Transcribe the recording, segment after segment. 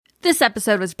This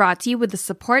episode was brought to you with the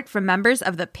support from members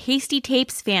of the Pasty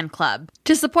Tapes fan club.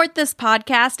 To support this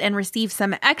podcast and receive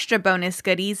some extra bonus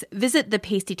goodies, visit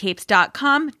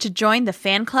thepastytapes.com to join the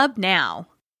fan club now.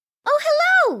 Oh,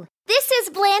 hello! This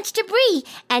is Blanche Debris,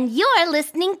 and you're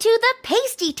listening to The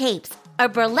Pasty Tapes, a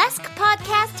burlesque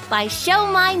podcast by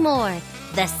Show My More,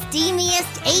 the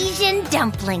steamiest Asian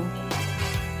dumpling.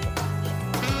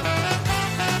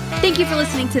 Thank you for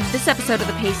listening to this episode of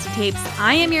The Pasty Tapes.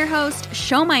 I am your host,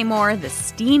 Show My More, the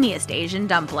steamiest Asian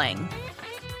dumpling.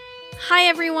 Hi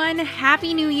everyone,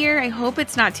 Happy New Year. I hope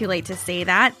it's not too late to say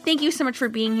that. Thank you so much for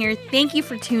being here. Thank you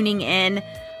for tuning in.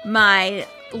 My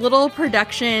little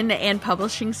production and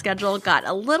publishing schedule got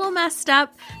a little messed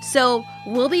up, so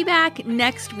we'll be back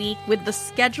next week with the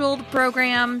scheduled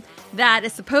program that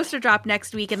is supposed to drop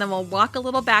next week, and then we'll walk a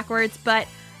little backwards, but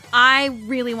I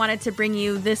really wanted to bring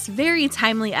you this very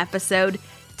timely episode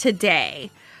today.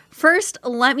 First,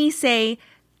 let me say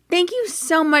thank you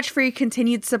so much for your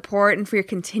continued support and for your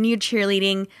continued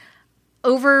cheerleading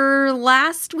over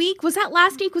last week. Was that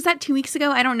last week? Was that 2 weeks ago?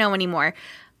 I don't know anymore.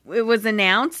 It was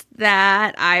announced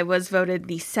that I was voted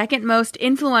the second most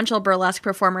influential burlesque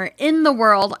performer in the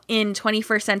world in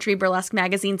 21st Century Burlesque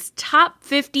Magazine's Top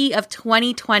 50 of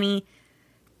 2020.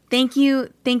 Thank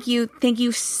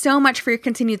you so much for your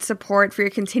continued support, for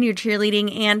your continued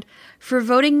cheerleading, and for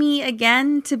voting me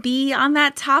again to be on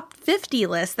that top 50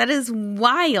 list. That is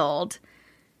wild.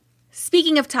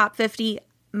 Speaking of top 50,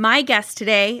 my guest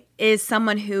today is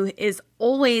someone who is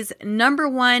always number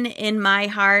one in my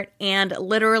heart and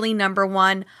literally number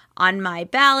one on my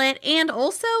ballot, and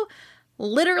also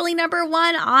literally number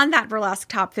one on that burlesque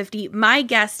top 50. My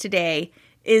guest today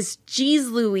is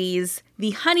Loueez,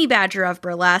 the honey badger of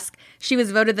burlesque. She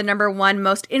was voted the number one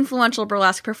most influential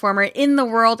burlesque performer in the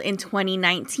world in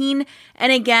 2019.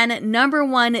 And again, number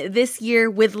one this year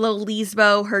with Loueez,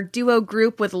 her duo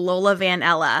group with Lola Van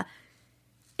Ella.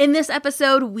 In this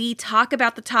episode, we talk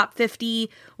about the top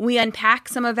 50. We unpack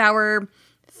some of our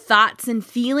thoughts and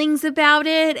feelings about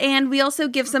it, and we also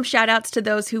give some shout outs to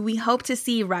those who we hope to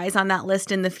see rise on that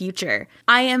list in the future.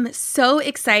 I am so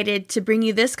excited to bring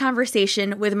you this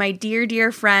conversation with my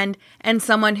dear friend and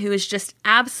someone who is just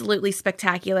absolutely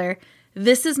spectacular.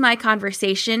 This is my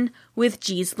conversation with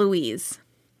Loueez.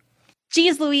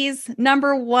 Loueez,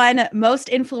 number one most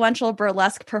influential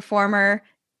burlesque performer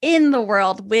in the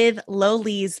world with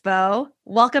Loueez.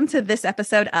 Welcome to this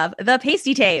episode of The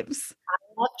Pasty Tapes.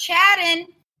 I love chatting.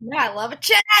 Yeah, I love a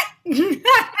chat.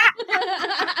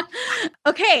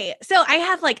 Okay, so I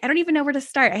have I don't even know where to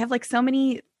start. I have so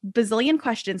many bazillion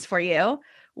questions for you.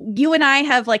 You and I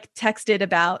have texted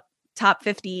about top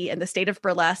 50 and the state of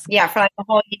burlesque. Yeah, for the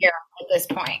whole year at this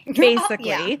point. Basically.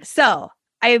 Yeah. So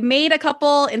I made a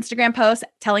couple Instagram posts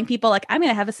telling people I'm going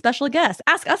to have a special guest.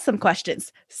 Ask us some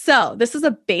questions. So this is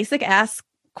a basic ask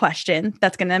question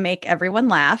that's going to make everyone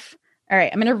laugh. All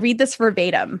right, I'm going to read this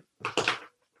verbatim.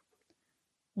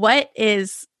 What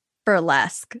is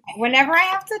burlesque? Whenever I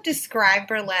have to describe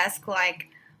burlesque,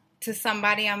 to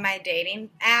somebody on my dating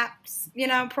apps,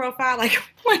 profile,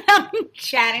 when I'm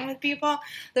chatting with people,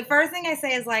 the first thing I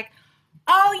say is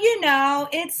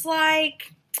it's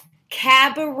like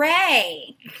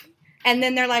cabaret. And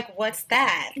then they're like, what's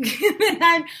that?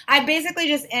 And I basically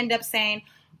just end up saying,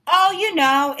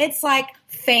 it's like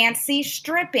fancy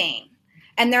stripping.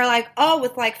 And they're like, oh,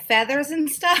 with feathers and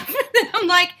stuff. And I'm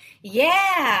like,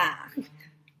 yeah,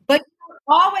 but you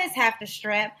always have to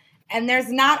strip, and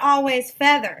there's not always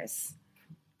feathers.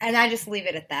 And I just leave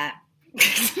it at that.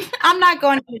 I'm not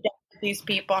going into depth with these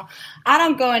people. I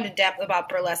don't go into depth about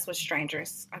burlesque with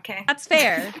strangers, okay? That's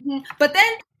fair. But then,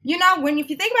 if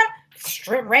you think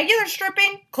about it, regular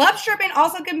stripping, club stripping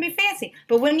also can be fancy.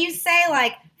 But when you say,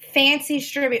 fancy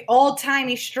stripping,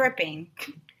 old-timey stripping,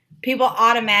 people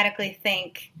automatically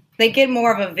think, they get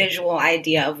more of a visual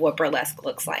idea of what burlesque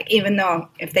looks like, even though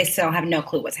if they still have no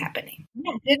clue what's happening.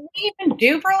 Yeah, did we even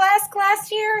do burlesque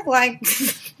last year?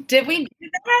 Did we do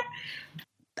that?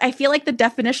 I feel like the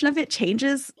definition of it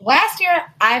changes. Last year,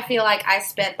 I feel like I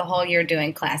spent the whole year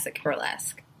doing classic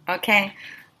burlesque, okay?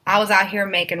 I was out here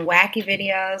making wacky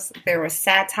videos. There was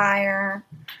satire.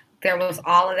 There was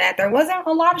all of that. There wasn't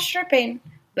a lot of stripping,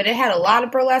 but it had a lot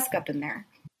of burlesque up in there.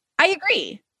 I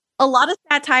agree. A lot of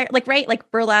satire, right?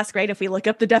 Burlesque, right? If we look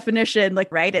up the definition,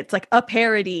 right? It's a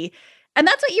parody. And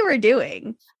that's what you were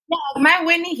doing. Yeah, my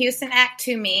Whitney Houston act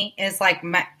to me is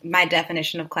my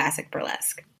definition of classic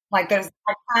burlesque. There's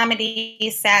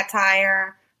comedy,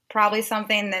 satire, probably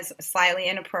something that's slightly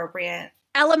inappropriate.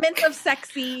 Elements of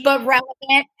sexy. But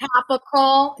relevant,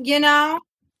 topical,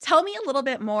 tell me a little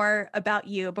bit more about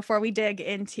you before we dig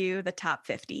into the top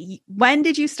 50. When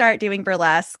did you start doing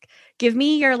burlesque? Give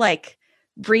me your like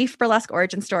brief burlesque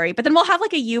origin story, but then we'll have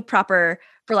like a you proper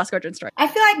burlesque origin story. I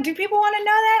feel like, do people want to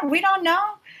know that? We don't know.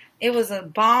 It was a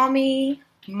balmy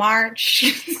March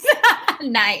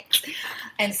night,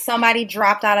 and somebody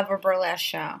dropped out of a burlesque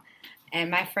show.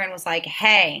 And my friend was like,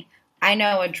 hey, I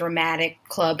know a dramatic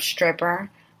club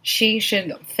stripper. She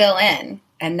should fill in.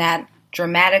 And that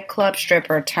dramatic club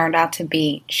stripper turned out to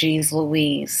be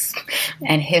Loueez.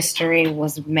 And history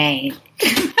was made.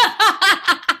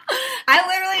 I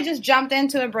literally just jumped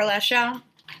into a burlesque show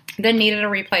that needed a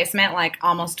replacement like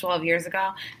almost 12 years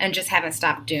ago and just haven't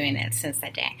stopped doing it since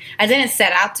that day. I didn't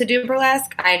set out to do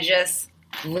burlesque. I just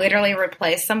literally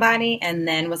replaced somebody and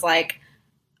then was like,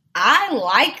 I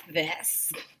like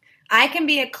this. I can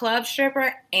be a club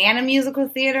stripper and a musical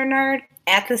theater nerd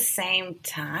at the same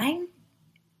time.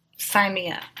 Sign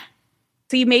me up.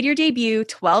 So you made your debut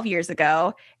 12 years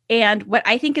ago. And what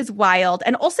I think is wild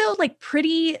and also like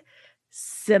pretty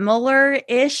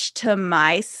similar-ish to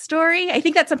my story. I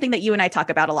think that's something that you and I talk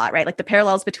about a lot, right? Like the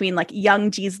parallels between like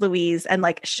young Loueez and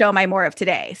like Show My More of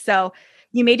today. So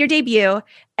you made your debut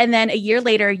and then a year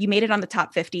later you made it on the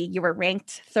top 50. You were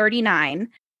ranked 39.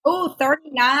 Oh,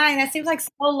 39. That seems like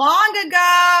so long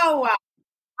ago.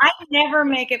 I never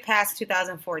make it past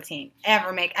 2014.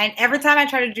 Every time I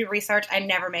try to do research, I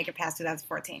never make it past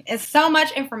 2014. It's so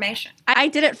much information. I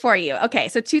did it for you. Okay,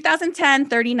 so 2010,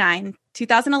 39,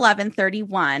 2011,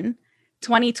 31,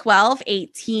 2012,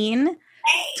 18,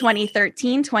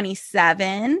 2013,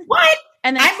 27. What?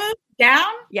 And then I moved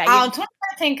down? Yeah.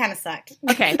 2013 kind of sucked.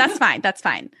 Okay, that's fine. That's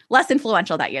fine. Less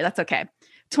influential that year. That's okay.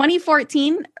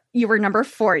 2014, you were number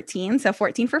 14. So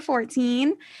 14 for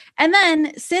 14. And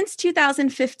then since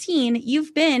 2015,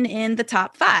 you've been in the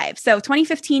top 5. So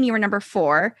 2015, you were number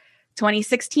 4.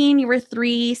 2016, you were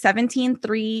 3. 17,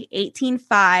 3. 18,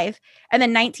 5. And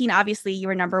then 19, obviously, you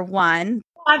were number 1.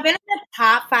 I've been in the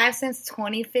top 5 since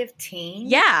 2015.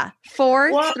 Yeah.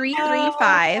 4, Whoa. 3, 3,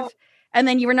 5. And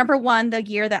then you were number 1 the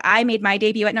year that I made my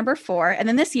debut at number 4. And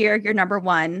then this year, you're number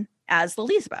 1 as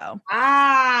Loueez.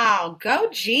 Wow, go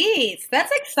G's. That's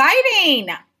exciting.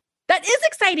 That is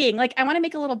exciting. Like, I want to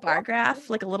make a little bar graph,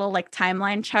 like a little like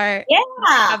timeline chart. Yeah,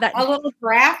 a little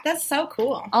graph. That's so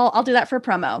cool. I'll do that for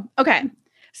promo. Okay.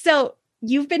 So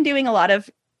you've been doing a lot of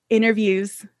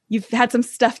interviews. You've had some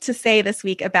stuff to say this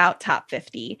week about Top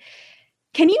 50.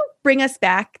 Can you bring us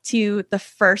back to the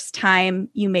first time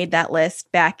you made that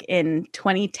list back in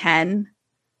 2010?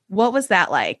 What was that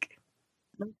like?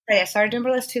 I started doing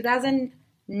burlesque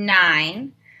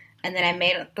 2009, and then I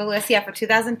made the list, for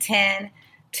 2010.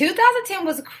 2010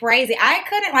 was crazy.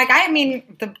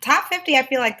 The top 50, I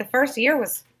feel like the first year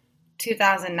was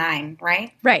 2009,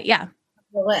 right? Right, yeah.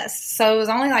 The list. So it was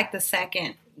only like the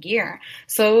second year.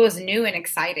 So it was new and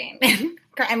exciting.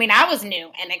 I was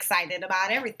new and excited about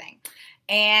everything.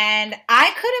 And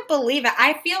I couldn't believe it.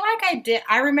 I feel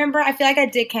like I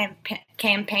did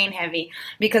campaign heavy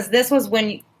because this was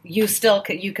when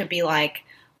you could be like,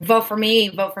 vote for me,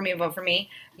 vote for me, vote for me,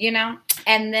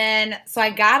 And then, so I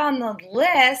got on the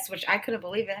list, which I couldn't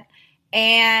believe it.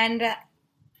 And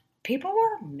people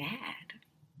were mad.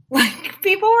 Like,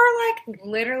 people were like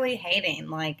literally hating,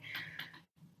 like,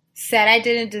 said I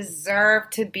didn't deserve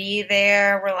to be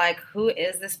there. We're like, who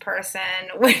is this person?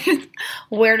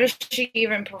 Where does she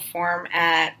even perform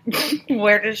at?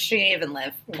 Where does she even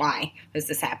live? Why is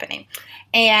this happening?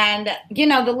 And,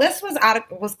 the list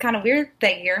was kind of weird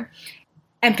that year.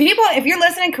 And people, if you're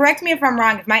listening, correct me if I'm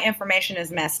wrong, if my information is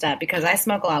messed up, because I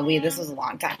smoke a lot of weed. This was a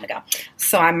long time ago.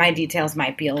 So my details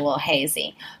might be a little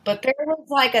hazy. But there was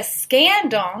like a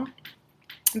scandal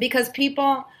because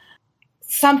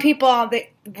some people that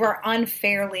were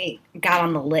unfairly got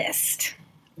on the list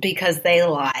because they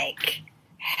like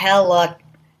hella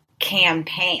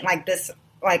campaign, like this,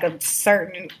 like a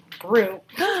certain group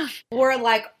were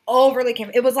like overly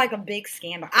campaign. It was like a big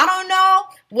scandal. I don't know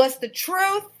what's the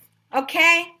truth.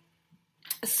 Okay.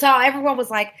 So everyone was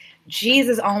like,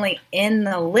 Jesus only in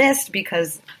the list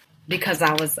because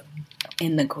I was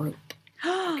in the group.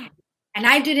 And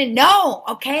I didn't know,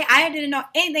 okay? I didn't know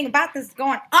anything about this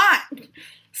going on.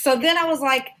 So then I was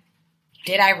like,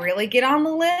 did I really get on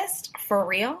the list? For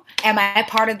real? Am I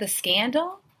part of the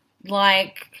scandal?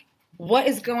 Like, what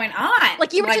is going on?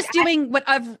 Like, you were just doing what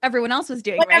everyone else was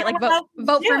doing, right? Like,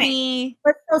 vote for me.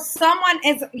 But so someone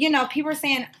is, people are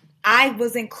saying, I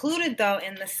was included, though,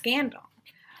 in the scandal.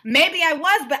 Maybe I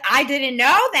was, but I didn't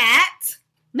know that.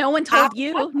 No one told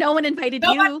you. No one invited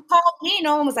you. No one told me.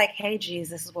 No one was like, hey, geez,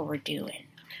 this is what we're doing.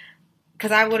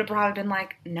 Because I would have probably been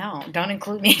like, no, don't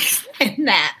include me in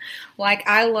that. Like,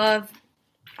 I love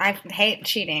I hate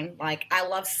cheating. Like, I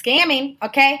love scamming,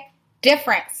 okay?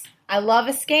 Difference. I love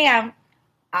a scam.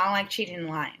 I don't like cheating and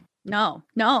lying. No.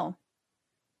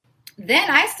 Then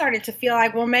I started to feel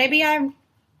like, well, maybe I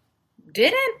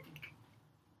didn't.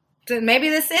 Maybe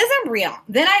this isn't real.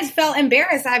 Then I felt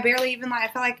embarrassed. I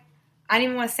felt like I didn't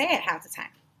even want to say it half the time.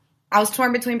 I was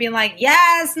torn between being like,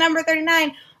 yes, number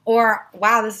 39, or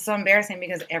wow, this is so embarrassing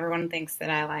because everyone thinks that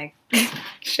I like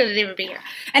shouldn't even be here.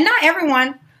 And not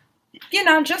everyone,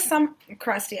 just some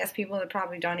crusty ass people that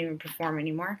probably don't even perform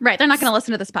anymore. Right. They're not going to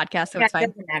listen to this podcast, so it's fine. It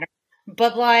doesn't matter.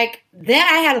 But like, then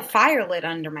I had a fire lit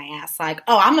under my ass. Like,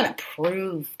 oh, I'm going to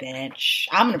prove, bitch.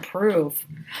 I'm going to prove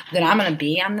that I'm going to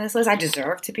be on this list. I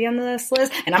deserve to be on this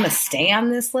list. And I'm going to stay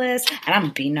on this list. And I'm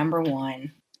going to be number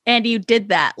one. And you did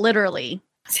that, literally.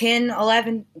 10,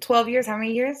 11, 12 years. How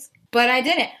many years? But I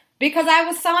didn't. Because I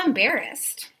was so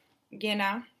embarrassed,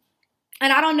 And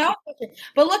I don't know.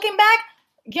 But looking back,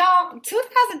 y'all,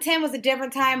 2010 was a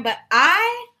different time. But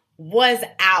I was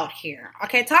out here.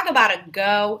 Okay, talk about a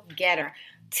go-getter.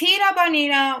 Tita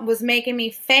Bonita was making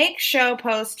me fake show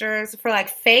posters for like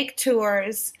fake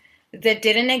tours that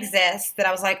didn't exist, that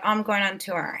I was like, oh, I'm going on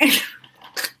tour.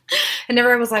 And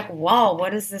everyone was like, whoa,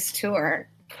 what is this tour?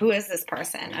 Who is this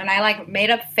person? And I like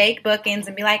made up fake bookings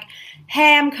and be like,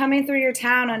 hey, I'm coming through your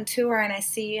town on tour and I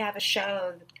see you have a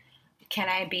show. Can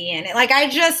I be in it? Like, I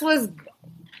just was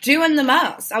doing the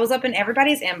most. I was up in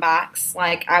everybody's inbox.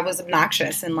 Like, I was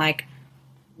obnoxious and like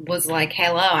was like,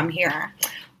 hello, I'm here.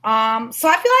 So I feel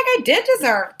like I did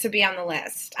deserve to be on the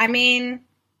list. I mean,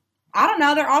 I don't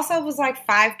know. There also was like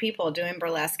 5 people doing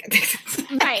burlesque.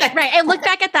 Right. I look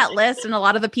back at that list and a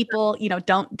lot of the people,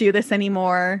 don't do this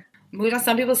anymore.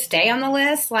 Some people stay on the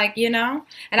list, like, And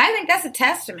I think that's a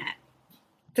testament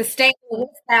to stay on the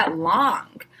list that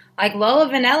long. Like, Lola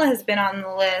Vanilla has been on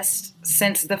the list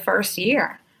since the first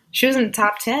year. She was in the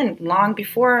top 10 long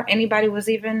before anybody was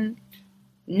even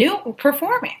new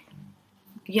performing,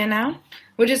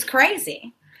 which is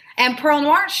crazy. And Pearl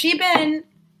Noir, she's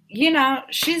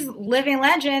living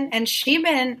legend, and she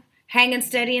been hanging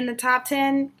steady in the top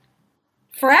 10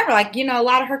 forever. Like, a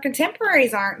lot of her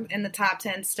contemporaries aren't in the top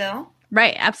 10 still.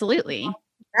 Right, absolutely.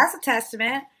 That's a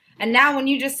testament. And now when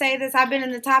you just say this, I've been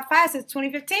in the top 5 since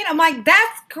 2015, I'm like,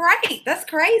 that's great. That's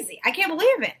crazy. I can't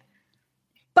believe it.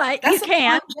 But you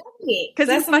can, because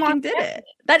you fucking did it.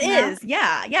 That is,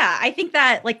 yeah. I think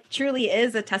that like truly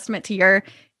is a testament to your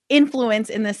influence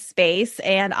in this space,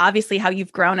 and obviously how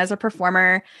you've grown as a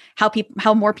performer,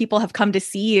 how more people have come to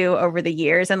see you over the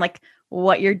years, and like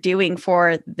what you're doing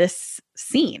for this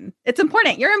scene. It's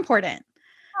important. You're important.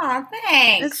 Oh,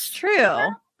 thanks. It's true.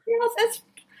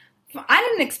 I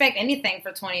didn't expect anything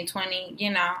for 2020.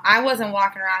 I wasn't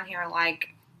walking around here like,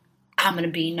 I'm going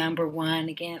to be number one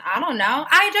again. I don't know.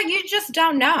 You just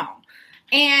don't know.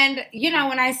 And,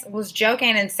 when I was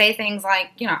joking and say things like,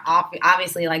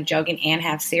 obviously like joking and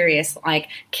half serious, like,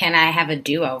 can I have a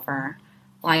do-over?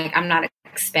 Like, I'm not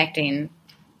expecting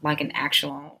like an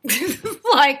actual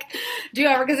like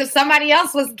do-over, because if somebody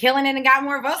else was killing it and got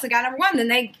more votes and got number one, then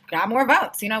they got more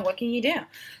votes. What can you do?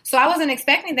 So I wasn't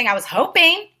expecting anything. I was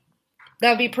hoping that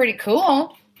would be pretty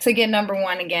cool to get number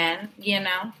one again,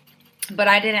 But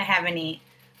I didn't have any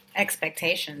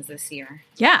expectations this year.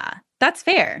 Yeah, that's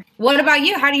fair. What about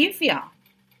you? How do you feel?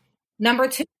 Number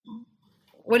 2.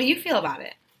 What do you feel about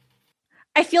it?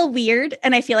 I feel weird,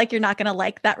 and I feel like you're not going to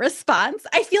like that response.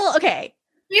 I feel okay.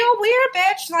 Feel weird,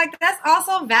 bitch. Like, that's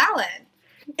also valid.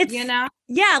 It's,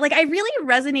 yeah, like I really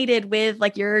resonated with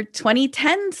like your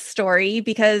 2010 story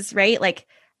because, right, like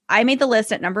I made the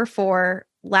list at number 4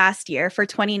 last year for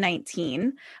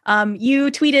 2019. You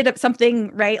tweeted up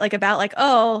something, right, like about like,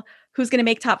 oh, who's going to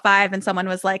make top 5? And someone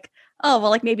was like, oh,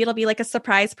 well, like maybe it'll be like a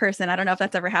surprise person. I don't know if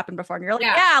that's ever happened before. And you're like,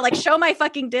 yeah, like Show My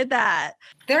fucking did that.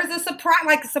 There's a surprise,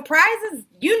 like surprises.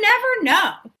 You never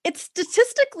know. It's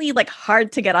statistically like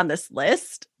hard to get on this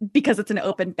list because it's an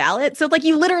open ballot. So like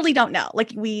you literally don't know.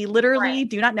 Like we literally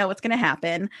do not know what's going to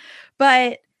happen.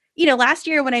 But last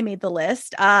year when I made the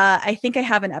list, I think I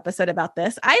have an episode about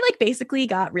this. I like basically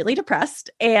got really depressed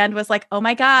and was like, oh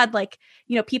my God, like,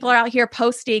 people are out here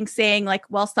posting saying like,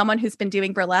 well, someone who's been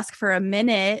doing burlesque for a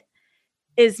minute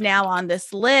is now on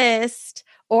this list,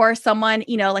 or someone,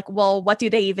 like, well, what do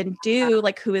they even do?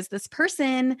 Like, who is this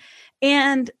person?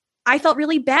 And I felt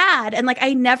really bad. And like,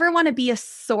 I never want to be a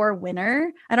sore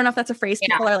winner. I don't know if that's a phrase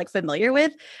people are like familiar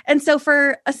with. And so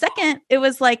for a second, it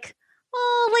was like,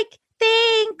 oh, like,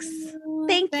 thanks.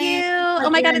 Thank you. Oh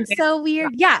my God, it's so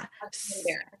weird. Yeah.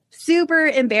 Super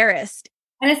embarrassed.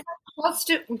 And it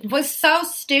was so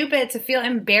stupid to feel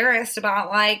embarrassed about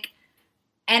like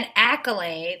an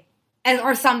accolade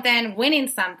or something, winning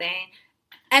something.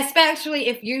 Especially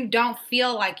if you don't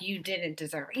feel like you didn't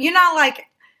deserve it. You know, like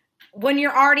when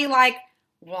you're already like,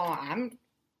 well,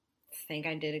 think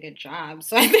I did a good job,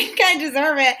 so I think I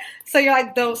deserve it. So you're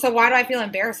like, though, so why do I feel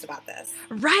embarrassed about this?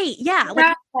 Right. Yeah.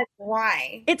 Like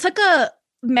why? It took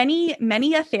many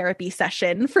a therapy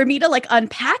session for me to like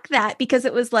unpack that, because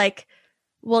it was like,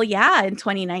 well, yeah, in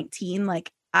 2019,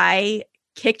 like I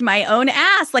kicked my own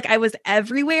ass. Like I was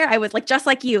everywhere. I was like, just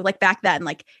like you, like back then,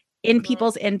 like in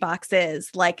people's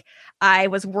inboxes. Like I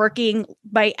was working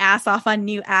my ass off on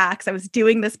new acts. I was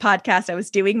doing this podcast. I was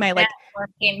doing my like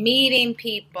meeting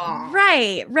people.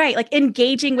 Right. Like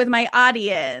engaging with my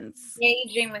audience.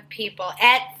 Engaging with people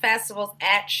at festivals,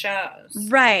 at shows.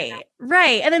 Right.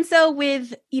 And then so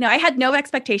with, I had no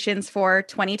expectations for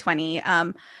 2020.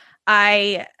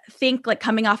 I think like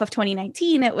coming off of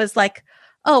 2019, it was like,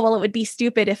 oh, well, it would be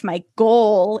stupid if my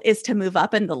goal is to move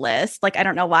up in the list. Like, I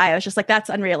don't know why. I was just like, that's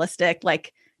unrealistic.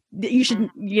 Like, you shouldn't,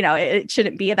 it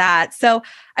shouldn't be that. So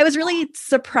I was really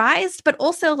surprised, but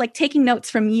also like taking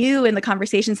notes from you in the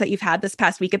conversations that you've had this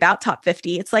past week about Top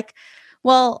 50. It's like,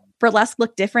 well, burlesque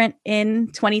looked different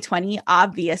in 2020,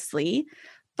 obviously.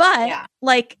 But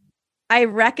like, I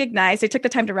took the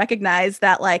time to recognize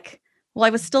that like, well, I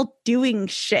was still doing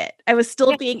shit. I was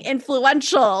still being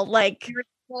influential. Like, you're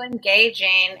still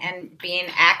engaging and being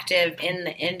active in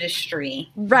the industry.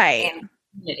 Right. And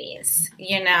communities,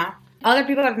 Other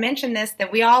people have mentioned this, that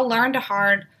we all learned a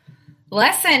hard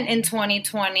lesson in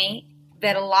 2020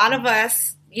 that a lot of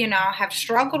us, have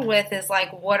struggled with, is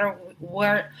like, what are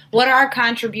our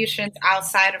contributions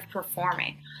outside of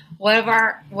performing? What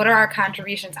are our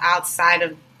contributions outside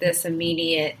of this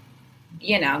immediate,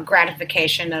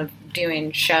 gratification of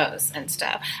doing shows and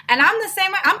stuff? And I'm the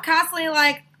same way. I'm constantly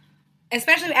like,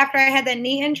 especially after I had that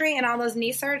knee injury and all those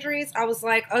knee surgeries, I was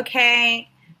like, okay,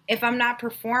 if I'm not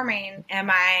performing, am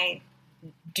I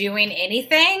doing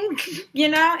anything,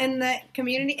 in the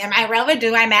community? Am I relevant?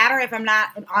 Do I matter if I'm not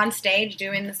on stage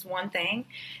doing this one thing?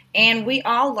 And we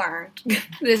all learned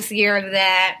this year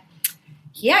that,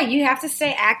 you have to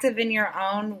stay active in your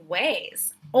own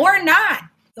ways or not.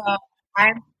 So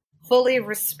I fully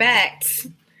respect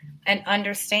and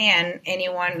understand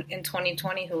anyone in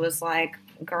 2020 who was like,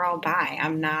 girl, bye,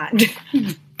 I'm not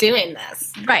doing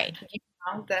this. Right.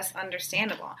 That's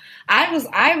understandable. I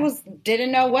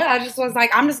didn't know what. I just was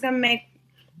like, I'm just going to make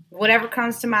whatever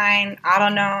comes to mind. I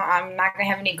don't know. I'm not going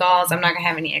to have any goals. I'm not going to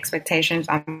have any expectations.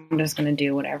 I'm just going to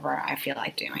do whatever I feel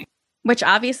like doing. Which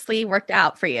obviously worked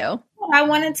out for you. I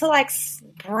wanted to like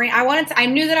I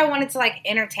knew that I wanted to like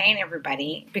entertain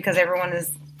everybody, because everyone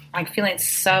is like feeling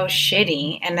so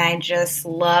shitty. And I just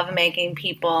love making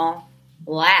people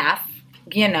laugh,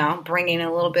 bringing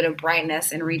a little bit of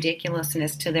brightness and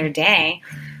ridiculousness to their day.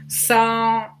 So,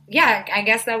 I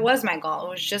guess that was my goal. It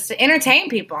was just to entertain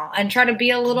people and try to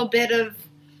be a little bit of,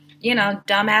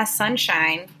 dumbass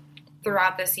sunshine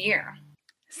throughout this year.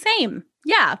 Same.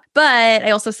 Yeah. But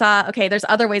I also saw, okay, there's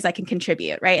other ways I can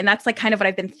contribute, right? And that's like kind of what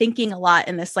I've been thinking a lot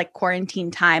in this like quarantine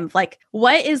time. Like,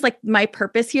 what is like my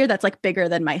purpose here that's like bigger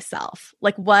than myself?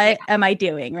 Like, what am I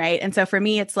doing, right? And so for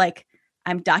me, it's like,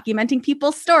 I'm documenting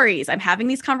people's stories. I'm having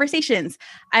these conversations.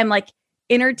 I'm like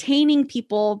entertaining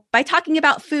people by talking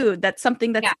about food. That's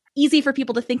something that's easy for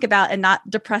people to think about and not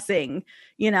depressing,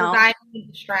 Providing a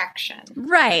distraction.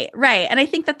 Right. And I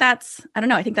think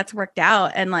that's worked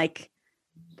out. And like,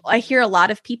 I hear a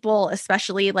lot of people,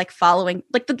 especially like following,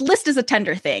 like the list is a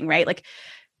tender thing, right? Like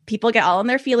people get all in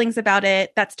their feelings about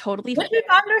it. That's totally Which is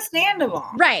understandable.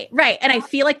 Right. And I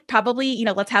feel like probably,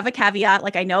 let's have a caveat.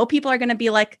 Like I know people are going to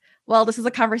be like, well, this is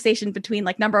a conversation between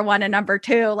like number one and number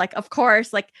two. Like, of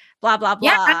course, like blah, blah, blah.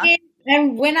 Yeah,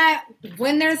 and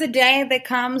when there's a day that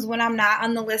comes when I'm not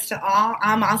on the list at all,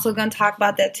 I'm also going to talk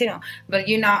about that too. But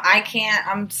I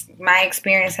can't, my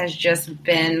experience has just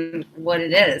been what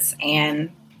it is.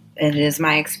 And it is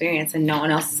my experience, and no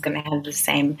one else is going to have the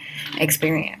same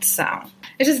experience. So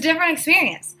it's just a different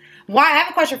experience. I have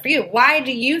a question for you. Why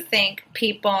do you think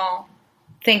people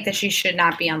think that you should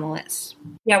not be on the list?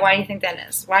 Yeah, why do you think that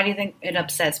is? Why do you think it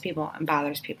upsets people and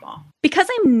bothers people? Because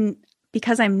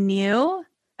I'm new,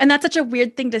 and that's such a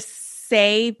weird thing to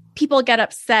say. People get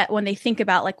upset when they think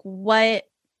about like what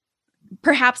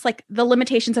perhaps like the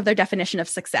limitations of their definition of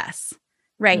success,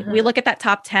 right? Mm-hmm. We look at that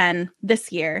top 10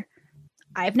 this year.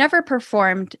 I've never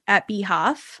performed at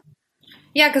BHOF.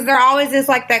 Yeah, because there always is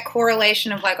like that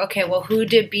correlation of like, okay, well, who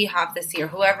did BHOF this year?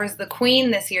 Whoever's the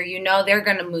queen this year, they're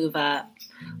going to move up.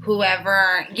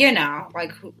 Whoever,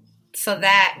 like who. So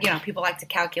that, people like to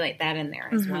calculate that in there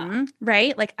as well.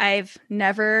 Right. Like I've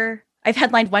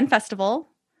headlined one festival.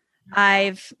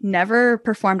 I've never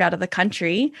performed out of the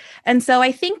country. And so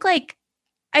I think like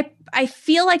I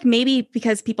feel like maybe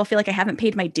because people feel like I haven't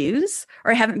paid my dues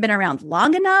or I haven't been around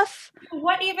long enough.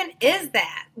 What even is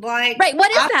that? Like, right. What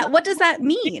is that? What does that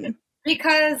mean?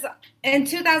 Because in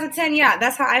 2010, yeah,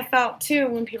 that's how I felt too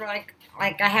when people are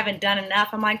like I haven't done enough.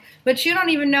 I'm like, but you don't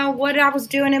even know what I was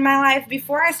doing in my life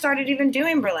before I started even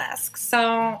doing burlesque.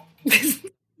 So,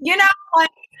 like,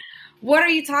 what are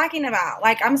you talking about?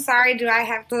 Like, I'm sorry,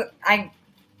 I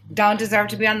don't deserve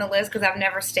to be on the list because I've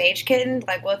never stage kittened?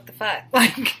 Like, what the fuck?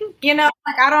 Like,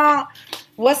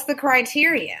 what's the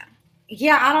criteria?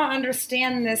 Yeah, I don't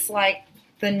understand this, like,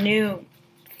 the new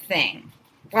thing.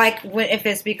 Like, if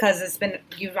it's because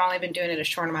you've only been doing it a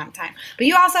short amount of time. But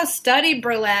you also studied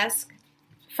burlesque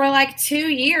for like 2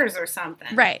 years or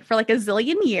something. Right. For like a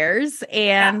zillion years.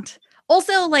 And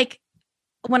also, like,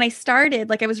 when I started,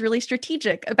 like, I was really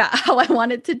strategic about how I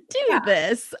wanted to do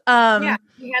this. You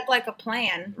had like a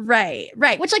plan. Right.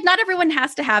 Which, like, not everyone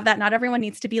has to have that. Not everyone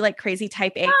needs to be like crazy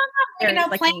type A. Plan. I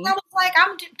was like,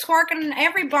 I'm twerking in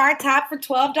every bar top for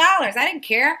 $12. I didn't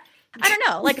care. I don't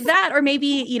know, like that, or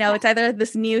maybe, it's either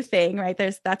this new thing, right?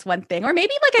 That's one thing, or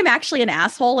maybe like I'm actually an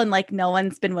asshole and like no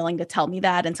one's been willing to tell me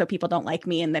that, and so people don't like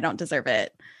me and they don't deserve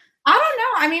it. I don't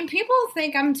know. I mean, people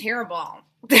think I'm terrible.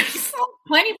 There's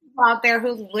plenty of people out there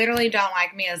who literally don't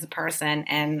like me as a person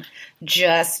and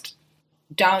just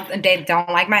they don't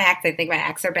like my act. They think my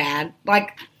acts are bad.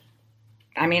 Like,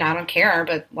 I mean, I don't care,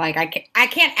 but like I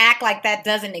can't act like that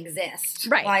doesn't exist.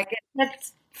 Right. Like,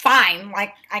 that's fine.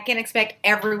 Like, I can expect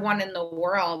everyone in the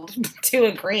world to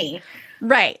agree.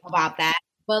 Right. About that.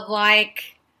 But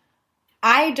like,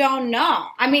 I don't know.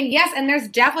 I mean, yes, and there's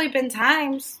definitely been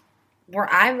times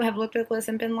where I have looked at this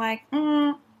and been like,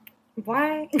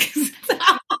 why? What's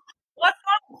wrong?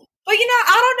 But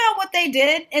I don't know what they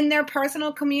did in their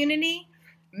personal community.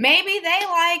 Maybe they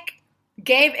like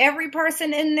gave every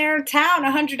person in their town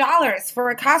 $100 for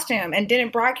a costume and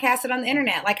didn't broadcast it on the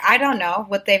internet. Like, I don't know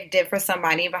what they did for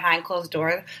somebody behind closed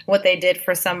doors, what they did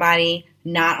for somebody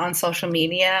not on social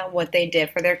media, what they did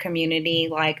for their community,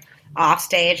 like off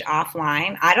stage,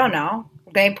 offline. I don't know.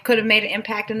 They could have made an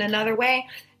impact in another way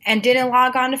and didn't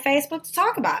log on to Facebook to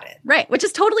talk about it. Right. Which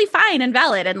is totally fine and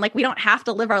valid. And like, we don't have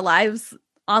to live our lives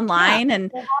online. Yeah,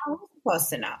 and how are we supposed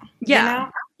to know? Yeah.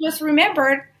 I just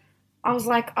remembered, I was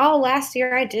like, oh, last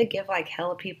year I did give like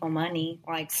hella people money.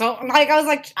 Like, so like, I was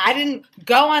like, I didn't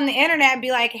go on the internet and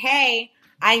be like, hey,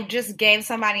 I just gave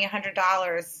somebody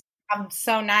 $100. I'm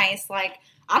so nice. Like,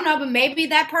 I don't know, but maybe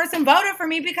that person voted for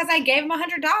me because I gave them $100.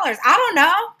 I don't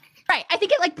know. Right. I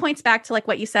think it like points back to like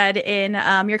what you said in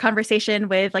your conversation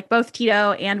with like both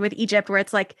Tito and with Egypt, where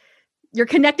it's like you're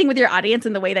connecting with your audience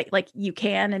in the way that like you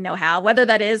can and know how, whether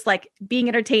that is like being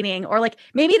entertaining or like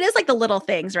maybe it is like the little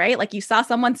things, right? Like you saw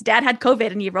someone's dad had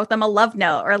COVID and you wrote them a love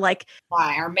note, or like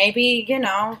why, or maybe,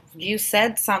 you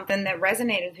said something that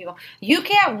resonated with people.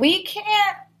 We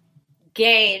can't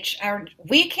gauge, or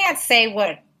we can't say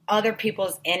what other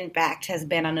people's impact has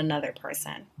been on another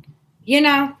person.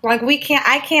 Like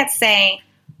I can't say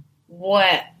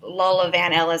what Lola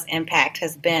Van Ella's impact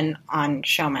has been on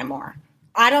Show My More.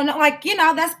 I don't know. Like,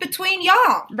 that's between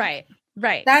y'all. Right.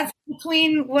 That's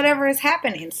between whatever is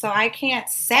happening. So I can't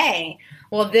say,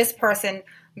 well, that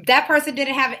person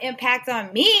didn't have an impact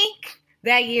on me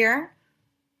that year.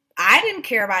 I didn't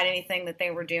care about anything that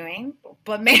they were doing,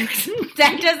 but maybe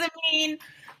that doesn't mean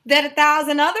that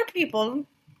 1,000 other people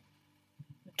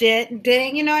didn't,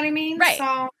 you know what I mean? Right.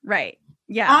 So, right.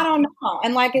 Yeah. I don't know.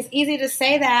 And like, it's easy to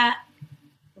say that,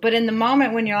 but in the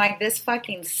moment when you're like, this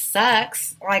fucking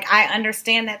sucks, like, I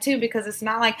understand that too, because it's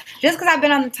not like, just because I've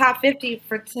been on the top 50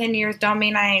 for 10 years don't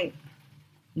mean I ain't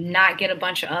not get a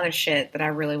bunch of other shit that I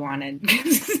really wanted.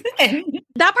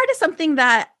 That part is something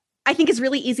that I think is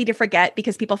really easy to forget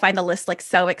because people find the list like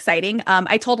so exciting.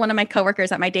 I told one of my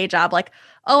coworkers at my day job, like,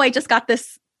 oh, I just got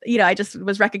this, I just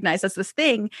was recognized as this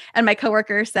thing. And my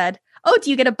coworker said, oh,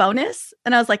 do you get a bonus?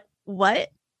 And I was like,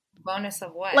 what? Bonus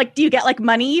of what? Like, do you get like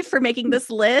money for making this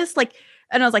list? Like,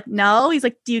 and I was like, no. He's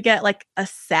like, do you get like a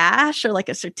sash or like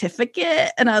a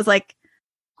certificate? And I was like,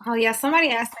 oh yeah, somebody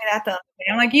asked me that the other day.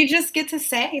 I'm like, you just get to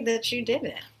say that you did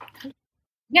it.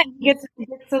 Yeah, you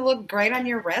get to look great on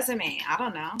your resume. I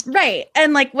don't know. Right.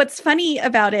 And like, what's funny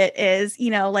about it is,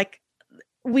 like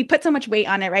we put so much weight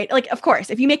on it, right? Like, of course,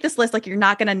 if you make this list, like you're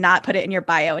not going to not put it in your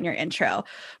bio and your intro,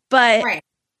 but right.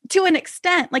 To an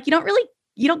extent, like you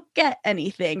don't get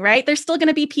anything, right? There's still going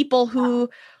to be people who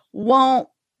won't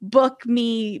book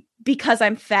me because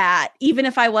I'm fat, even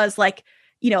if I was like,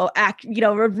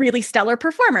 a really stellar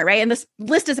performer, right? And this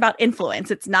list is about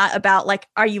influence. It's not about like,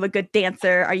 are you a good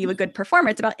dancer? Are you a good performer?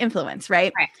 It's about influence,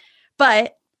 right? Right.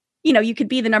 But you know, you could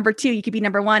be the number 2, you could be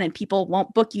number 1, and people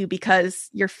won't book you because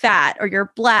you're fat or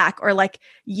you're black or like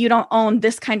you don't own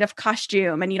this kind of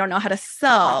costume and you don't know how to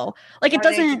sew. Like, it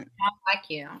doesn't They just don't like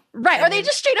you. Right. Or they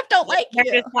just straight up don't like you.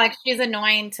 They're just like, she's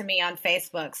annoying to me on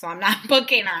Facebook, so I'm not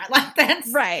booking her. Like,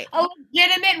 that's right. a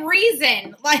legitimate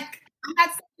reason. Like, I'm not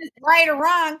saying it's right or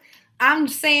wrong. I'm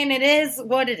saying it is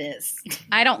what it is.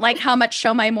 I don't like how much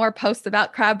Show My More posts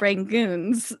about crab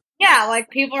rangoons. Yeah,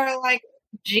 like people are like,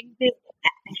 Jesus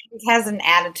has an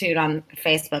attitude on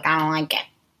Facebook. I don't like it.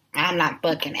 I'm not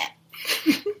booking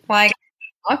it. Like,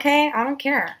 okay, I don't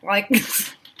care. Like,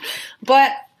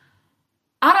 but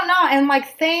I don't know. And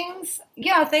like things,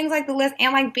 you know, things like the list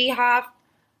and like Beehive,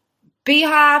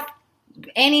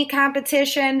 any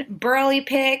competition, Burley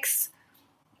Picks,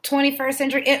 21st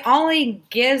Century, it only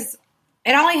has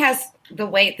the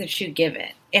weight that you give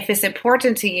it. If it's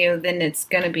important to you, then it's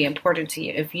going to be important to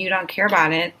you. If you don't care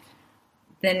about it,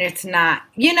 then it's not,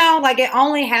 you know, like it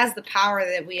only has the power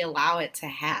that we allow it to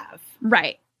have.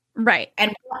 Right. Right.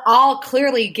 And we're all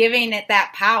clearly giving it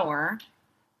that power.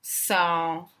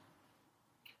 So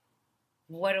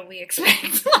what do we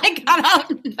expect? Like, I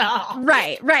don't know.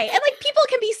 Right. Right. And like people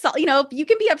can be, you know, you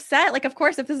can be upset. Like, of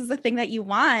course, if this is the thing that you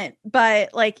want,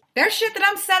 but like. There's shit that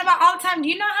I'm sad about all the time. Do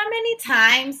you know how many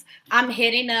times I'm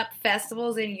hitting up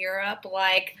festivals in Europe?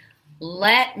 Like,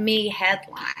 let me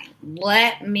headline.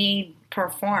 Let me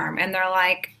perform. And they're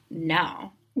like,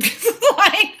 no.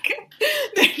 Like,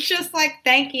 they're just like,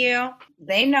 thank you.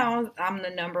 They know I'm the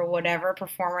number whatever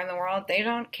performer in the world. They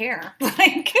don't care.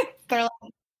 Like, they're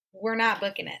like, we're not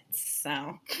booking it. So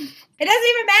it doesn't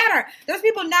even matter. There's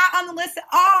people not on the list at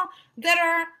all that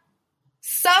are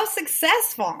so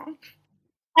successful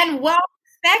and well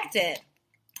respected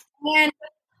and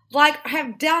like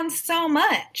have done so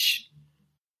much.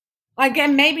 Like,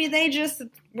 and maybe they just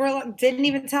didn't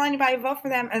even tell anybody to vote for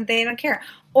them and they don't care.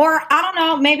 Or I don't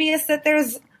know, maybe it's that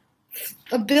there's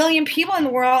a billion people in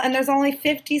the world and there's only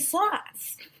 50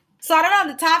 slots. So I don't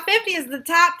know, the top 50 is the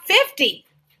top 50.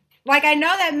 Like, I know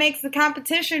that makes the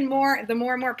competition the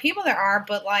more and more people there are,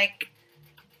 but like,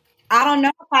 I don't know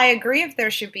if I agree if there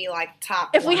should be like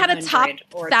top. If we had a top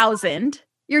 1,000,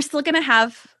 you're still going to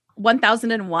have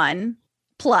 1,001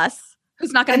 plus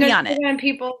who's not going to be on it. And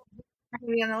people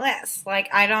be on the list. Like,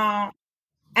 I don't,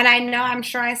 and I know I'm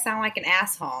sure I sound like an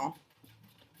asshole,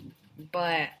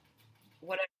 but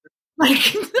whatever.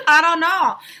 Like, I don't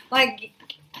know. Like,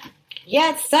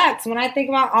 yeah, it sucks. When I think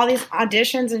about all these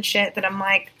auditions and shit that I'm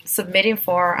like submitting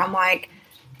for, I'm like,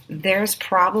 there's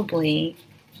probably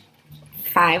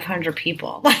 500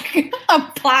 people like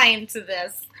applying to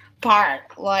this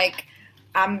part. Like,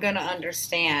 I'm going to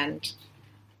understand.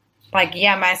 Like,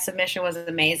 yeah, my submission was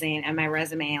amazing and my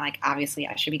resume, like, obviously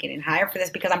I should be getting hired for this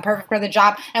because I'm perfect for the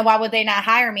job. And why would they not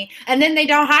hire me? And then they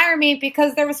don't hire me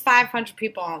because there was 500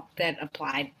 people that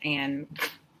applied and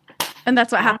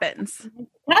that's what happens.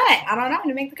 I don't know,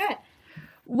 to make the cut.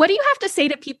 What do you have to say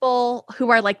to people who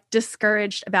are like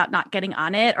discouraged about not getting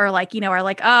on it or like, you know, are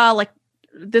like, oh, like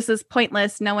this is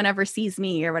pointless. No one ever sees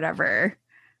me or whatever.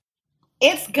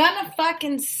 It's gonna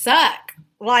fucking suck.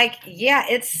 Like, yeah,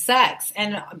 it sucks.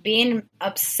 And being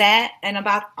upset and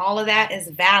about all of that is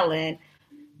valid.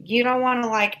 You don't want to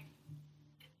like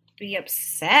be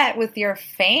upset with your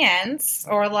fans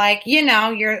or like, you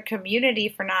know, your community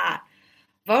for not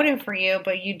voting for you,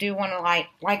 but you do want to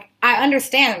like I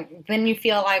understand. Then you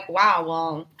feel like, wow,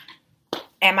 well,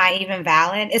 am I even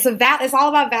valid? It's all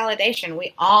about validation.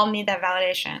 We all need that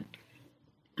validation.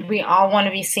 We all want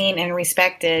to be seen and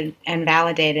respected and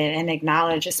validated and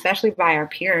acknowledged, especially by our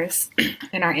peers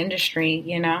in our industry.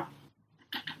 You know,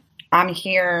 I'm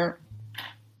here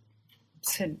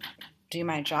to do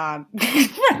my job for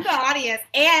the audience,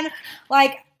 and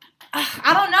like,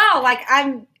 I don't know,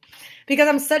 like because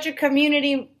I'm such a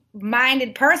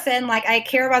community-minded person, like I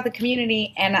care about the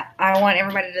community and I want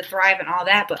everybody to thrive and all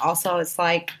that, but also it's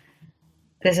like,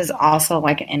 this is also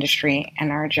like an industry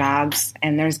and our jobs,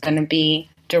 and there's going to be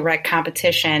direct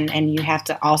competition, and you have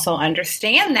to also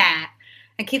understand that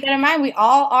and keep that in mind. We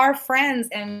all are friends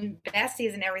and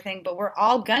besties and everything, but we're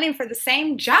all gunning for the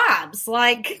same jobs.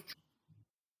 Like,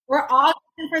 we're all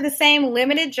gunning for the same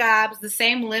limited jobs, the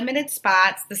same limited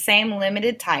spots, the same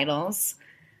limited titles.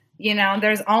 You know,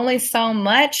 there's only so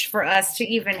much for us to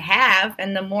even have.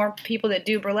 And the more people that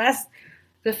do burlesque,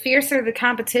 the fiercer the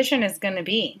competition is going to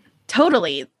be.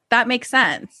 Totally. That makes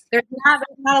sense. There's not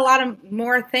a lot of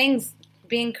more things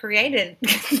being created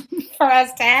for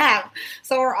us to have.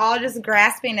 So we're all just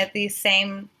grasping at these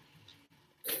same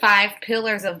 5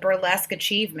 pillars of burlesque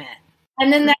achievement.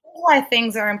 And then there's why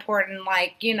things are important,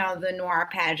 like, you know, the Noir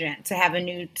pageant, to have a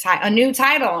new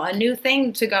title, a new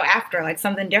thing to go after, like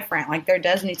something different. Like, there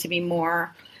does need to be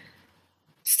more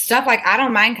stuff. Like, I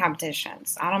don't mind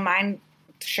competitions. I don't mind,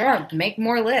 sure, make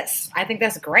more lists. I think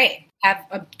that's great.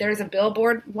 There's a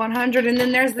Billboard 100 and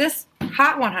then there's this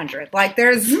Hot 100. Like,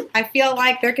 I feel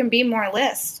like there can be more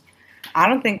lists. I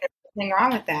don't think there's anything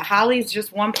wrong with that. Holly's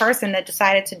just one person that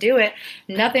decided to do it.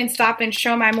 Nothing stopping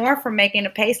Show My More from making a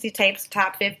Pasty Tapes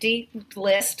top 50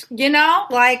 list. You know,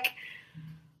 like,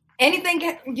 any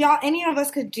of us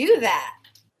could do that.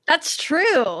 That's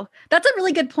true. That's a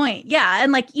really good point. Yeah.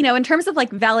 And like, you know, in terms of like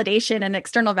validation and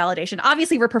external validation,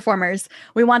 obviously we're performers.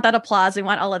 We want that applause. We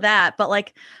want all of that. But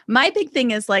like, my big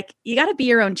thing is like, you got to be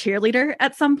your own cheerleader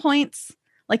at some points.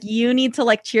 Like, you need to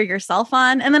like cheer yourself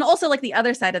on. And then also like the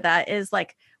other side of that is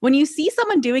like, when you see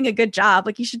someone doing a good job,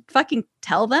 like, you should fucking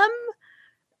tell them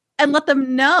and let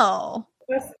them know.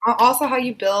 That's also how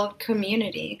you build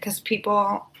community, because people,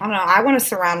 I don't know, I want to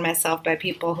surround myself by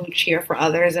people who cheer for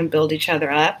others and build each other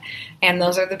up. And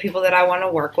those are the people that I want to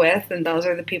work with. And those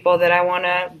are the people that I want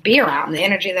to be around, the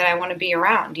energy that I want to be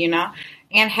around, you know,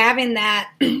 and having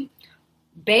that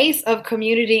base of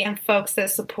community and folks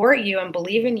that support you and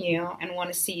believe in you and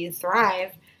want to see you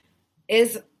thrive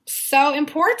is so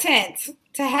important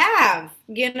to have,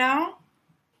 you know?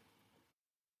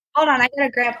 Hold on, I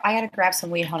gotta grab some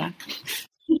weed. Hold on.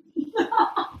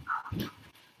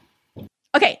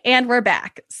 Okay, and we're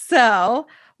back. So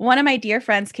one of my dear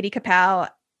friends, Kitty Kapow,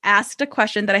 asked a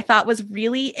question that I thought was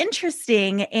really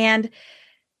interesting. And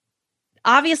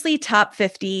obviously, top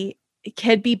 50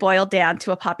 could be boiled down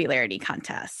to a popularity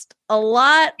contest. A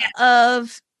lot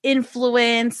of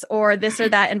influence or this or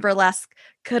that in burlesque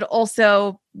could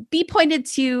also be pointed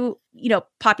to, you know,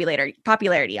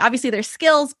 popularity. Obviously, there's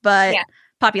skills, but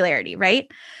popularity, right?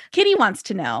 Kitty wants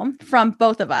to know from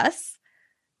both of us,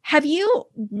 have you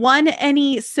won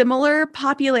any similar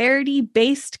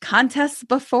popularity-based contests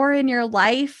before in your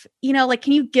life? You know, like,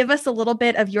 can you give us a little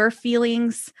bit of your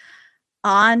feelings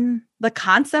on the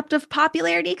concept of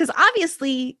popularity? Because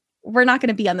obviously, we're not going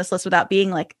to be on this list without being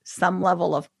like some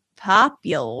level of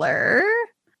popular.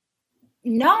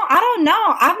 No, I don't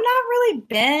know. I've not really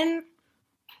been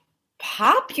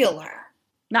popular.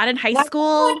 Not in high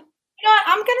school? You know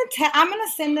what? I'm gonna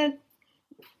send the.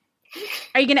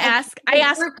 Are you gonna ask? I'm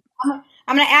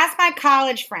gonna ask my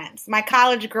college friends, my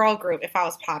college girl group, if I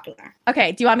was popular.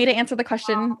 Okay. Do you want me to answer the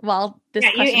question while this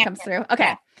question comes through? Okay.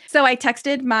 Yeah. So I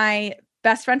texted my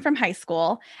best friend from high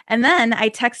school, and then I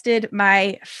texted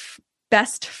my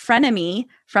best frenemy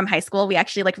from high school. We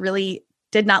actually like really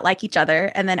did not like each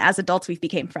other, and then as adults we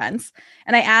became friends.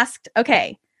 And I asked,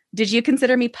 okay, did you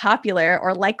consider me popular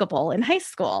or likable in high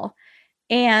school?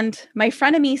 And my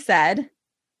frenemy said,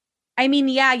 I mean,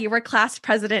 yeah, you were class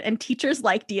president and teachers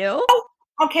liked you. Oh,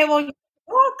 okay, well,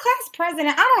 class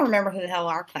president, I don't remember who the hell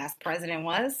our class president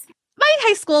was. My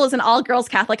high school is an all-girls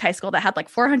Catholic high school that had like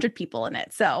 400 people in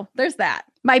it. So there's that.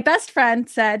 My best friend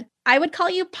said, I would call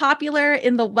you popular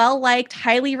in the well-liked,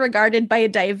 highly regarded by a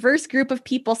diverse group of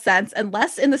people sense, and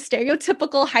less in the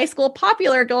stereotypical high school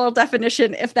popular girl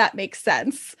definition, if that makes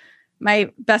sense.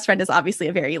 My best friend is obviously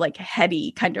a very like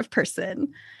heady kind of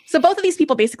person. So both of these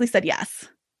people basically said yes.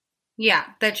 Yeah,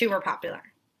 that you were popular.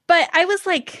 But I was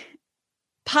like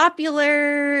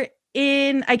popular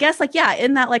in, I guess, like, yeah,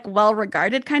 in that like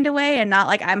well-regarded kind of way, and not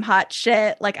like I'm hot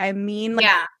shit. Like, I mean, like,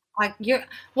 yeah, like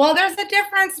well, there's a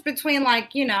difference between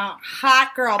like, you know,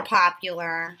 hot girl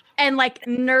popular and like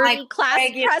nerdy like, class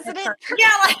president.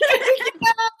 Yeah, like, you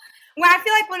know, well, I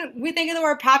feel like when we think of the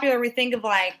word popular, we think of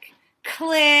like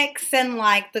cliques and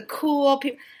like the cool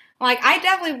people. Like, I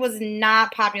definitely was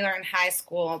not popular in high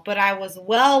school, but I was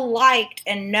well liked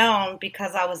and known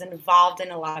because I was involved in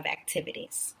a lot of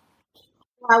activities.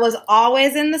 I was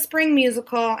always in the spring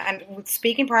musical, and with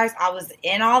speaking parts, I was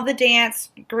in all the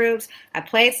dance groups. I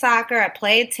played soccer, I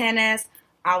played tennis,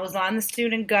 I was on the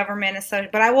student government and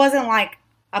such, but I wasn't like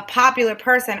a popular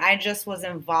person. I just was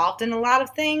involved in a lot of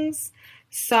things.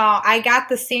 So I got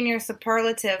the senior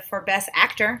superlative for Best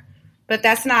Actor. But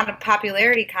that's not a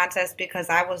popularity contest because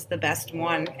I was the best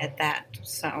one at that.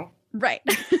 So right,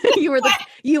 you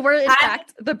were in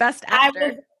fact the best actor. I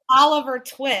was Oliver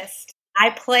Twist.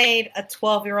 I played a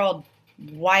 12-year-old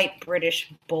white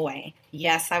British boy.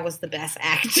 Yes, I was the best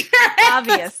actor.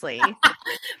 Obviously, but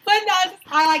no,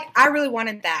 I really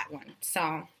wanted that one.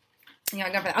 So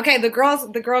yeah, go for that. Okay, the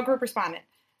girl group responded.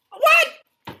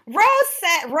 What?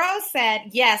 Rose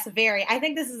said yes, very. I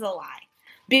think this is a lie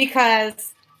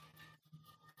because.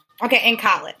 Okay, in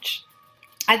college,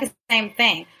 I did the same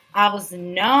thing. I was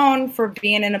known for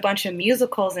being in a bunch of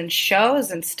musicals and shows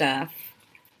and stuff,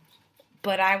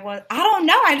 but I don't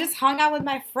know. I just hung out with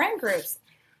my friend groups.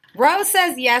 Rose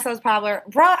says yes, I was popular.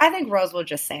 I think Rose will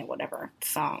just say whatever.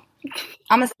 So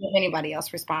I'm going to see if anybody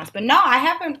else responds. But no, I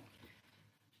haven't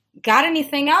got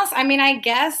anything else. I mean, I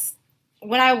guess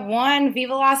when I won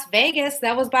Viva Las Vegas,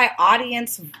 that was by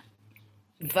audience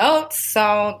votes.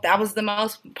 So that was the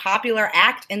most popular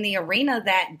act in the arena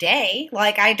that day.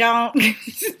 Like,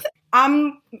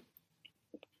 I'm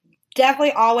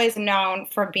definitely always known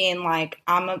for being like,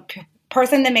 I'm a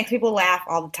person that makes people laugh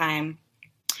all the time.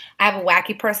 I have a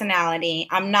wacky personality.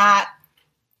 I'm not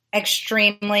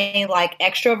extremely like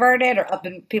extroverted or up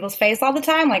in people's face all the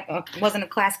time. Like, I wasn't a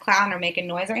class clown or making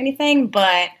noise or anything,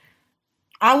 but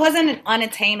I wasn't an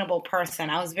unattainable person.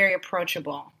 I was very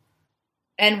approachable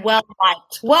and well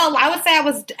liked. Well, I would say I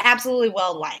was absolutely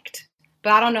well liked,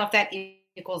 but I don't know if that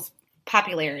equals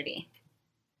popularity.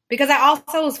 Because I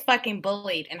also was fucking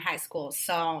bullied in high school.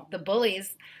 So the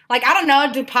bullies, like, I don't know,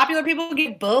 do popular people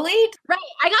get bullied? Right.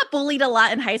 I got bullied a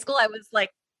lot in high school. I was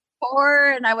like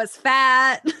 4 and I was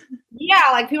fat. Yeah,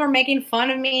 like people were making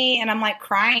fun of me and I'm like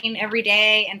crying every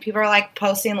day and people are like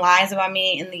posting lies about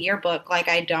me in the yearbook. Like,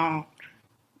 I don't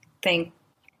think,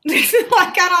 like,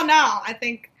 I don't know. I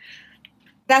think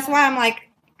that's why I'm like,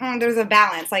 there's a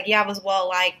balance. Like, yeah, I was well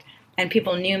liked and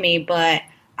people knew me, but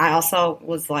I also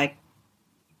was like,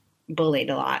 bullied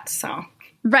a lot. So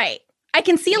right. I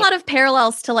can see a lot of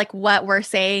parallels to like what we're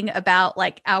saying about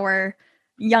like our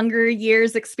younger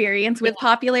years experience with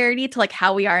popularity to like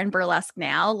how we are in burlesque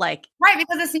now. Like, right,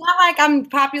 because it's not like I'm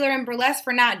popular in burlesque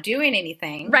for not doing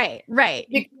anything. Right.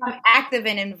 Because I'm active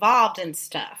and involved in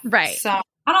stuff. Right. So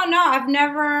I don't know.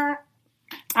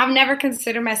 I've never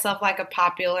considered myself like a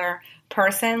popular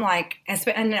person, like,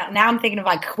 and now I'm thinking of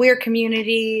like queer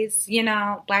communities, you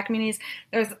know, Black communities.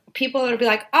 There's people that'll be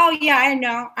like, oh yeah, I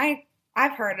know,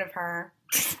 I've heard of her.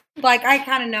 Like, I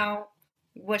kind of know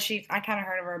I kind of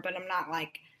heard of her, but I'm not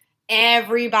like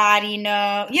everybody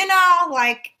know, you know,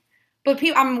 like, but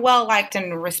I'm well liked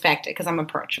and respected because I'm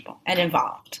approachable and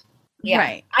involved. Yeah,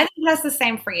 right. I think that's the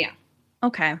same for you.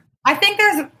 Okay. I think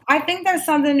there's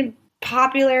something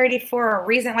popularity for a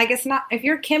reason. Like, it's not, if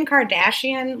you're Kim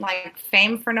Kardashian, like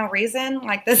fame for no reason,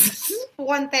 like this is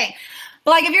one thing.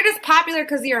 But like, if you're just popular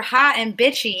because you're hot and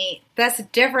bitchy, that's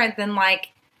different than like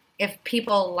if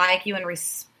people like you and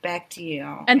respect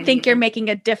you and think you're making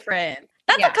a difference.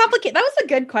 That's that was a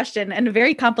good question and a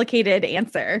very complicated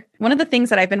answer. One of the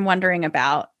things that I've been wondering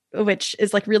about, which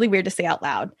is like really weird to say out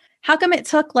loud, how come it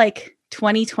took like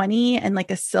 2020 and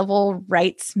like a civil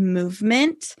rights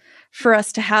movement for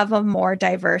us to have a more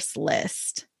diverse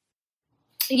list?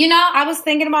 You know, I was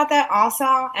thinking about that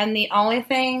also. And the only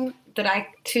thing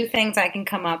two things I can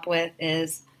come up with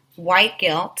is white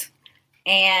guilt.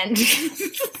 And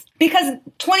because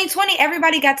 2020,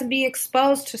 everybody got to be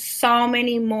exposed to so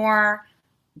many more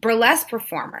burlesque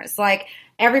performers. Like,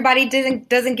 everybody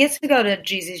doesn't get to go to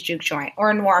Jeezy's Juke Joint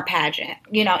or Noir Pageant,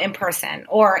 you know, in person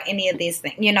or any of these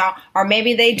things, you know, or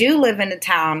maybe they do live in a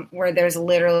town where there's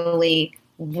literally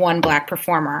one Black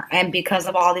performer. And because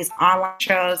of all these online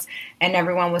shows and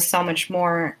everyone was so much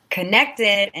more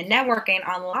connected and networking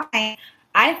online,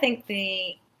 I think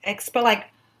like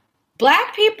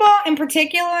Black people in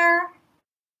particular,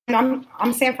 and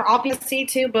I'm saying for all POC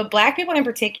too, but Black people in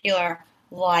particular,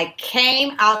 like,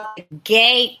 came out the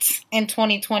gate in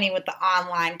 2020 with the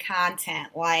online content,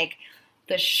 like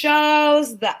the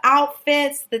shows, the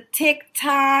outfits, the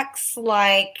TikToks,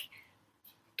 like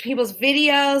people's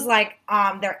videos, like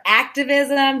their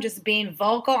activism, just being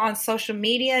vocal on social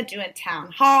media, doing town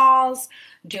halls,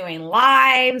 doing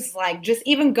lives, like just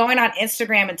even going on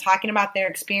Instagram and talking about their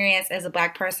experience as a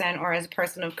Black person or as a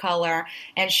person of color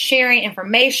and sharing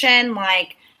information.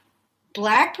 Like,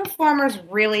 Black performers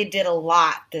really did a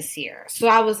lot this year. So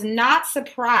I was not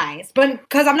surprised, but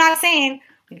because I'm not saying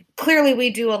clearly we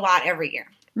do a lot every year.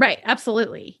 Right.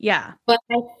 Absolutely. Yeah. But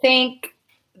I think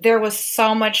there was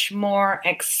so much more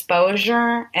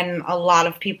exposure and a lot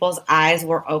of people's eyes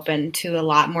were open to a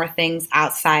lot more things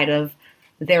outside of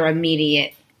their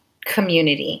immediate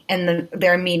community and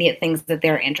their immediate things that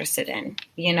they're interested in,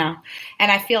 you know?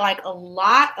 And I feel like a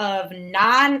lot of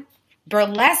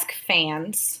non-burlesque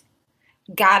fans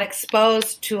got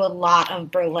exposed to a lot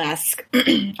of burlesque,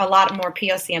 a lot more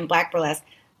POC and Black burlesque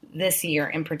this year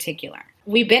in particular.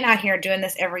 We've been out here doing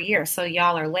this every year, so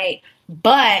y'all are late.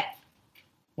 But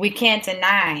we can't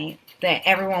deny that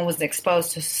everyone was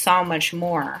exposed to so much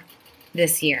more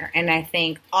this year. And I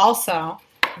think also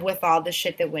with all the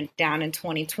shit that went down in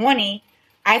 2020,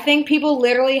 I think people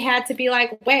literally had to be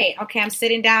like, wait, okay, I'm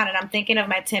sitting down and I'm thinking of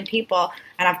my 10 people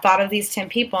and I've thought of these 10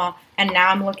 people and now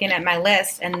I'm looking at my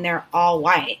list and they're all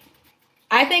white.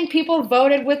 I think people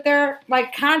voted with their,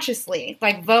 like, consciously,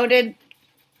 like, voted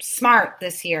smart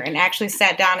this year and actually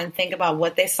sat down and think about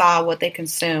what they saw, what they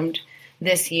consumed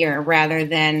this year, rather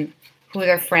than who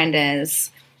their friend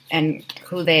is and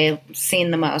who they've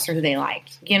seen the most or who they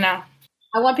liked, you know?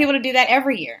 I want people to do that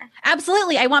every year.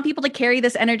 Absolutely. I want people to carry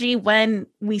this energy when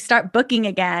we start booking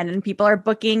again and people are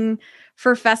booking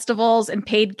for festivals and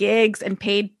paid gigs and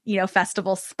paid,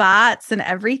 festival spots and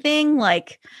everything.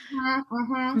 Like,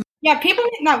 yeah, people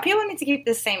need to keep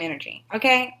this same energy.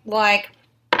 Okay. Like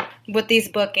with these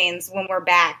bookings when we're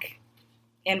back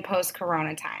in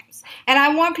post-corona times. And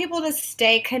I want people to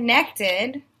stay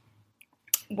connected,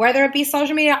 whether it be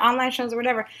social media, online shows, or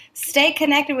whatever. Stay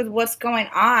connected with what's going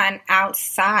on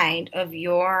outside of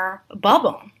your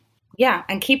bubble. Yeah,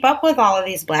 and keep up with all of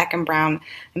these Black and brown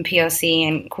and POC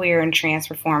and queer and trans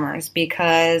performers,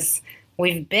 because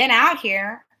we've been out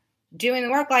here doing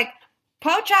the work. Like,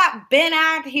 Pochop been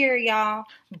out here, y'all.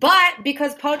 But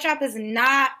because Pochop is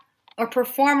not a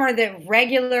performer that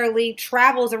regularly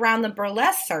travels around the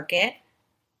burlesque circuit,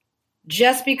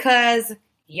 just because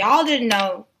y'all didn't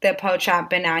know that Pochop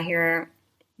been out here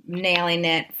nailing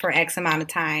it for X amount of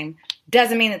time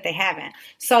doesn't mean that they haven't.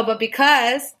 So, but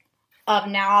because of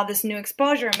now all this new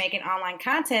exposure and making online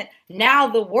content, now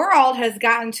the world has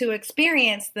gotten to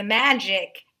experience the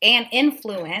magic and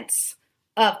influence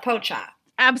of Pochop.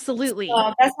 Absolutely.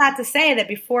 So that's not to say that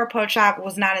before Pochop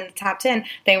was not in the top 10,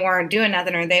 they weren't doing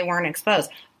nothing or they weren't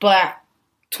exposed. But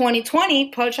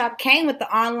 2020, Pochop came with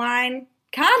the online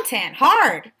content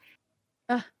hard.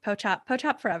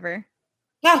 Pochop forever.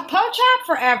 No, Pochop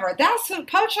forever. That's what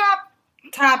Pochop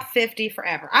top 50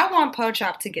 forever. I want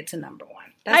Pochop to get to number one.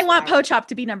 I want Pochop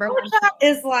to be number one. Pochop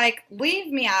is like,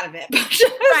 leave me out of it. Pochop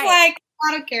is like,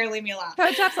 I don't care, leave me alone.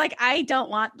 Pochop's like, I don't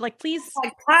want, like, please.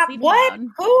 Like, top what?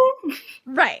 Who?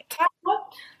 Right. Top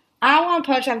what? I want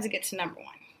Pochop to get to number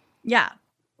one. Yeah.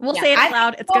 We'll say it out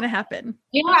loud. It's going to happen.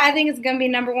 You know, I think it's going to be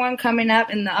number one coming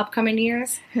up in the upcoming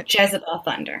years. Jezebel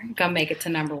Thunder. Going to make it to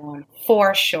number one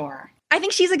for sure. I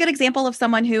think she's a good example of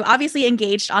someone who obviously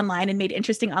engaged online and made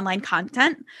interesting online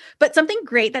content. But something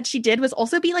great that she did was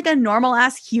also be like a normal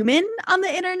ass human on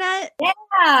the internet.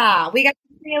 Yeah. We got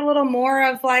to see a little more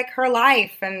of like her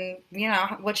life and,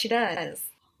 what she does.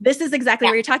 This is exactly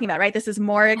what you're talking about, right? This is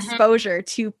more exposure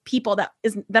to people that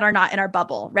are not in our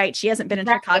bubble, right? She hasn't been in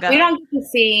Chicago. We don't get to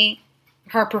see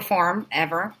her perform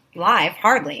ever live,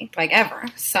 hardly, like ever.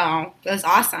 So it was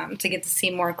awesome to get to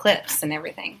see more clips and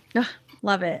everything.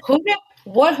 Love it. Who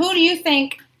do you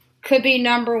think could be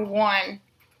number one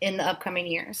in the upcoming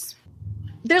years?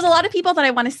 There's a lot of people that I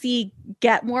want to see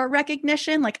get more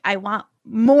recognition. Like, I want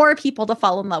more people to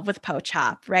fall in love with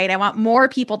Pochop, right? I want more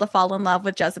people to fall in love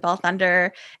with Jezebel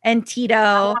Thunder and Tito.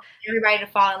 I want everybody to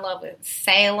fall in love with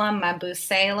Salem, my boo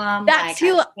Salem. That's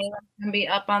who can be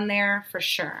up on there for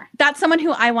sure. That's someone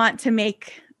who I want to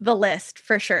make the list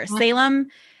for sure. Salem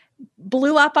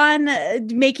blew up on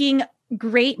making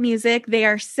great music. They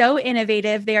are so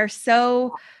innovative. They are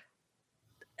so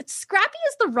scrappy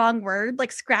is the wrong word.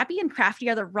 Like, scrappy and crafty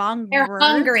are the wrong words. They're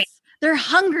hungry. They're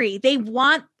hungry. They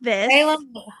want this. Salem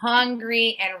is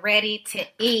hungry and ready to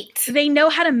eat. They know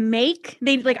how to make.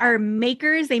 They are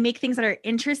makers. They make things that are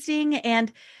interesting.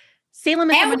 And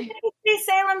Salem is someone who see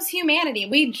Salem's humanity.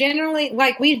 We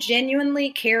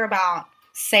genuinely care about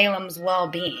Salem's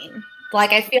well-being.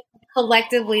 Like, I feel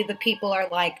collectively the people are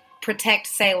like, protect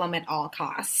Salem at all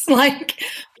costs. Like,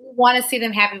 we want to see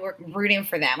them happy. We're rooting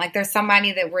for them. Like, there's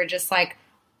somebody that we're just like,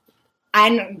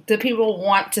 the people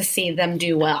want to see them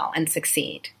do well and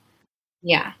succeed.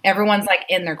 Yeah. Everyone's like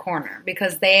in their corner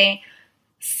because they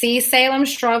see Salem's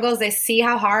struggles. They see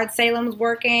how hard Salem's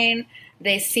working.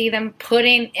 They see them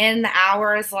putting in the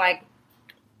hours, like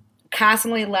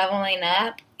constantly leveling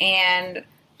up, and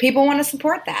people want to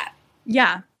support that.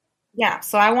 Yeah. Yeah.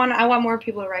 So I want more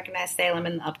people to recognize Salem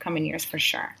in the upcoming years for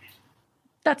sure.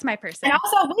 That's my person. And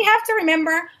also we have to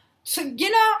remember, so,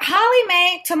 Holly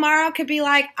Mae tomorrow could be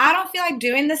like, I don't feel like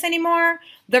doing this anymore.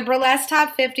 The Burlesque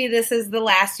Top 50, this is the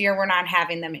last year we're not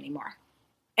having them anymore.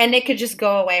 And it could just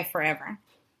go away forever.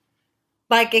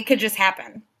 Like, it could just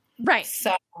happen. Right.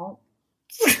 So,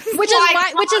 which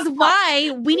is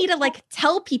why we need to like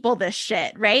tell people this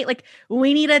shit, right? Like,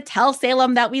 we need to tell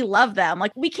Salem that we love them.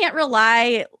 Like, we can't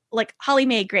rely, like, Holly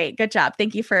Mae, great, good job.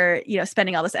 Thank you for,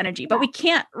 spending all this energy, but we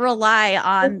can't rely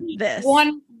on this.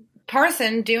 One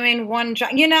person doing one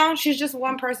job, she's just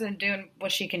one person doing what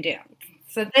she can do.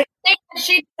 So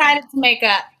she decided to make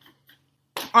up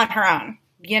on her own,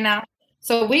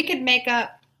 so we could make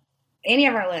up any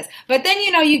of our lists. But then,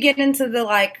 you get into the,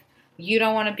 like, you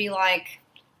don't want to be like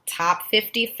top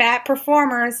 50 fat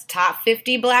performers, top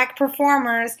 50 black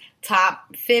performers,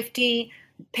 top 50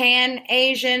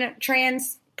 pan-Asian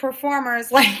trans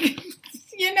performers. Like,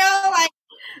 like,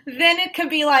 then it could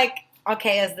be like,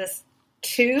 okay, is this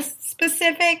too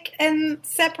specific and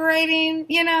separating,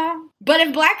 But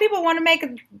if black people want to make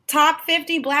a top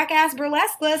 50 black ass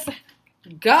burlesque list,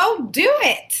 go do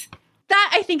it.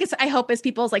 That I hope is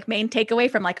people's like main takeaway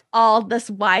from like all this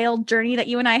wild journey that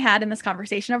you and I had in this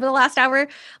conversation over the last hour.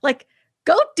 Like,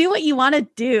 go do what you want to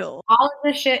do. All of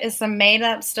this shit is some made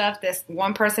up stuff this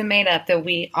one person made up that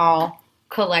we all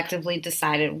collectively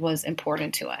decided was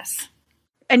important to us.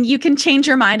 And you can change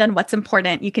your mind on what's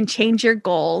important. You can change your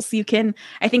goals.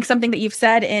 I think something that you've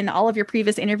said in all of your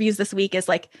previous interviews this week is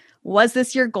like, was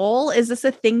this your goal? Is this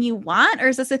a thing you want? Or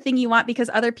is this a thing you want because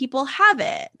other people have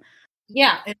it?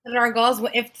 Yeah, if our goals,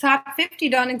 if top 50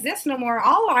 don't exist no more,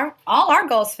 all our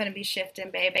goals finna be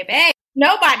shifting, baby.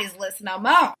 Nobody's listening no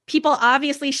more. People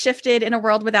obviously shifted in a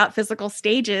world without physical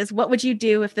stages. What would you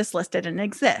do if this list didn't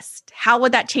exist? How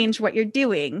would that change what you're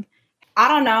doing? I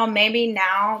don't know. Maybe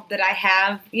now that I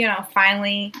have,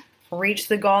 finally reached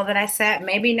the goal that I set,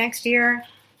 maybe next year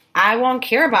I won't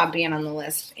care about being on the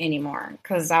list anymore.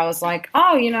 Because I was like,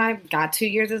 oh, I got 2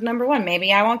 years as number one.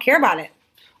 Maybe I won't care about it.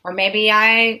 Or maybe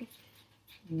I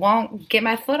won't get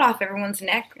my foot off everyone's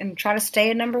neck and try to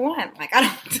stay at number one. Like, I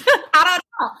don't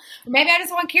know. Maybe I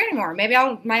just won't care anymore. Maybe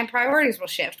my priorities will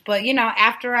shift. But,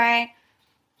 after I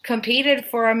competed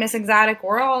for a Miss Exotic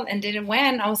World and didn't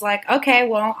win, I was like, okay,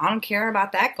 well, I don't care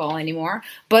about that goal anymore.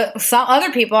 But some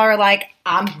other people are like,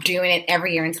 I'm doing it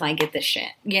every year until I get this shit,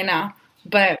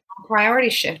 But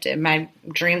priorities shifted. My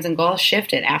dreams and goals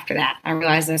shifted after that. I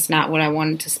realized that's not what I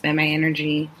wanted to spend my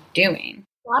energy doing.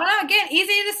 I don't know. Again, easy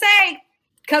to say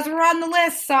because we're on the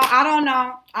list. So I don't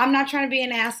know. I'm not trying to be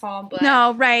an asshole, but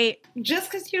no, right.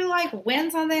 Just because you like win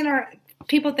something or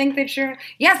people think that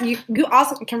you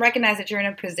also can recognize that you're in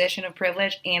a position of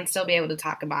privilege and still be able to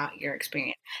talk about your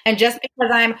experience. And just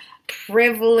because I'm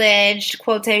privileged,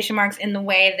 quotation marks, in the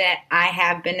way that I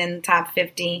have been in the top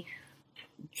 50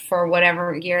 for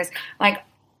whatever years, like,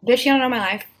 bitch, you don't know my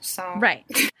life. So right.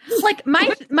 Like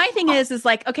my thing is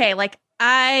like, okay, like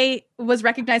I was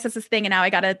recognized as this thing and now I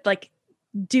gotta like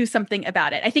do something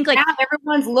about it. I think like now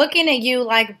everyone's looking at you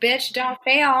like, bitch, don't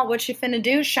fail. What you finna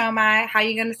do, Shomai? How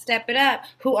you gonna step it up?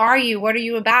 Who are you? What are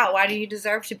you about? Why do you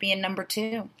deserve to be in number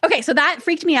 2? Okay, so that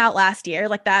freaked me out last year.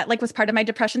 Like that like was part of my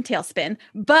depression tailspin.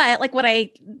 But like what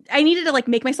I needed to like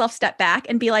make myself step back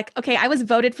and be like, okay, I was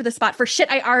voted for the spot for shit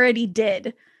I already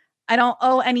did. I don't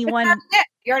owe anyone.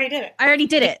 You already did it. I already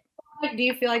did it. Do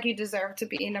you feel like you deserve to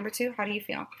be in number 2? How do you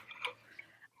feel?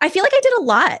 I feel like I did a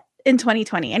lot in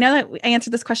 2020. I know that I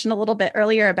answered this question a little bit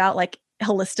earlier about like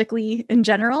holistically in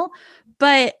general,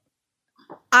 but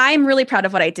I'm really proud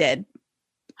of what I did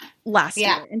last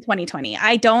year in 2020. We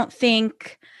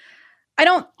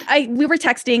were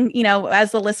texting,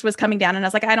 as the list was coming down and I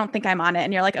was like, I don't think I'm on it.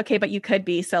 And you're like, okay, but you could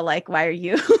be. So like, why are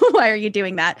you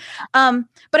doing that?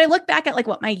 But I look back at like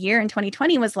what my year in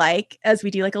 2020 was like, as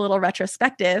we do like a little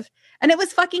retrospective, and it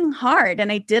was fucking hard.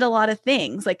 And I did a lot of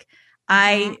things. Like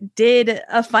I did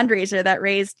a fundraiser that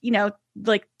raised,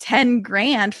 like 10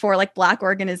 grand for like Black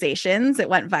organizations. It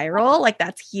went viral. Like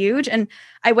that's huge. And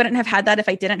I wouldn't have had that if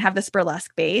I didn't have this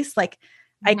burlesque base. Like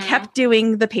I kept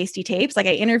doing the pasty tapes. Like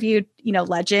I interviewed,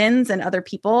 legends and other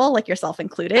people like yourself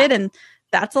included. And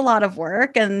that's a lot of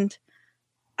work. And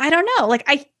I don't know, like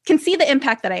I can see the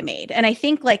impact that I made. And I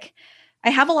think like I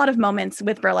have a lot of moments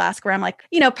with burlesque where I'm like,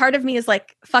 part of me is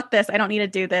like, fuck this. I don't need to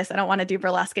do this. I don't want to do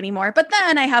burlesque anymore. But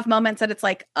then I have moments that it's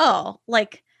like, oh,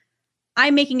 like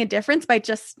I'm making a difference by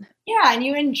just. Yeah. And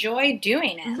you enjoy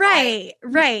doing it. Right.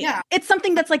 Like, right. Yeah. It's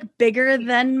something that's like bigger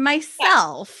than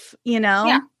myself,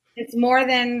 Yeah. It's more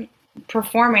than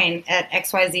performing at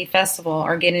XYZ Festival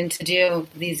or getting to do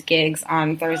these gigs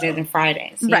on Thursdays and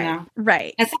Fridays, you know?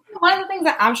 Right. And so one of the things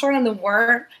that I'm sure in a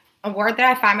word that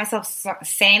I find myself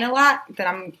saying a lot that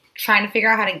I'm trying to figure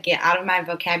out how to get out of my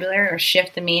vocabulary or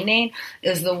shift the meaning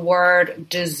is the word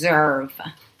deserve.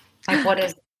 Like,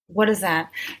 what is that?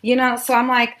 So I'm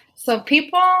like, so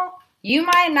people, you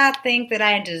might not think that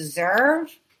I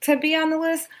deserve to be on the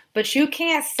list, but you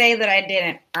can't say that I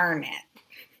didn't earn it.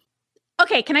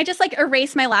 Okay, can I just like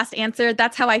erase my last answer?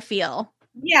 That's how I feel.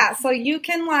 Yeah, so you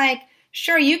can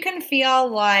you can feel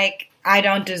like I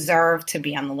don't deserve to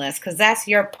be on the list because that's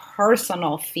your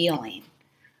personal feeling.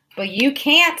 But you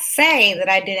can't say that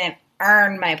I didn't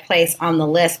earn my place on the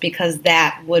list because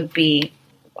that would be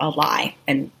a lie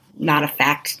and not a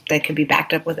fact that could be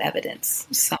backed up with evidence.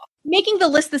 So making the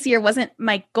list this year wasn't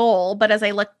my goal, but as I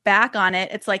look back on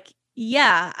it, it's like,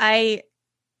 yeah, I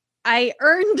I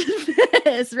earned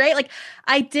this, right? Like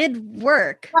I did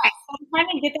work. Right. So I'm trying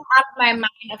to get that out of my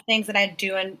mind of things that I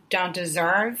do and don't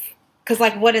deserve. Because,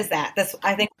 like, what is that? That's,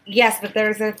 I think, yes, but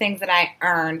those are things that I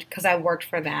earned because I worked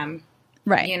for them,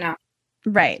 Right. you know.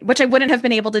 Right. Which I wouldn't have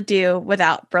been able to do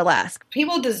without burlesque.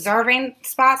 People deserving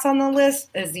spots on the list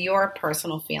is your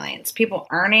personal feelings. People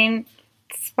earning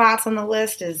spots on the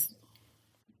list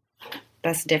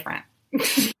that's different.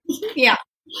 Yeah.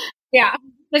 Yeah.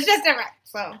 It's just different.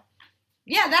 So,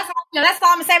 yeah, that's all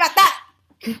I'm going to say about that.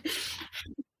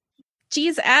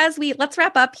 Geez, let's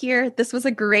wrap up here. This was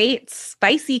a great,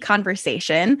 spicy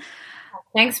conversation.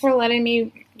 Thanks for letting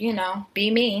me,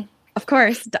 be me. Of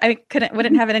course, I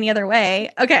wouldn't have it any other way.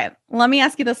 Okay, let me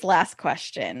ask you this last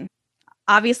question.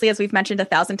 Obviously, as we've mentioned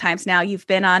 1,000 times now, you've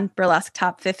been on Burlesque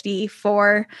Top 50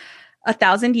 for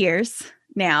 1,000 years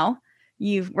now.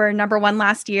 You were number one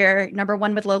last year, number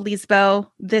one with Loueez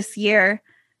this year.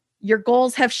 Your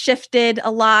goals have shifted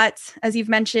a lot, as you've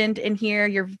mentioned in here.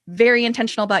 You're very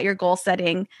intentional about your goal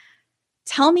setting.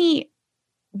 Tell me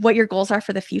what your goals are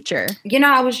for the future.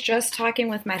 I was just talking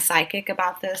with my psychic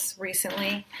about this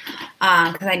recently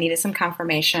because I needed some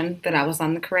confirmation that I was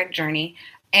on the correct journey.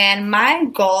 And my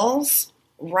goals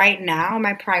right now,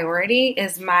 my priority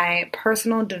is my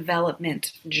personal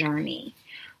development journey.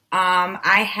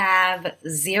 I have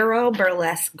 0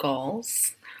 burlesque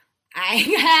goals. I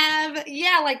have,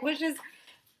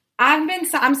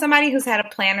 I'm somebody who's had a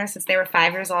planner since they were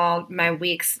 5 years old. My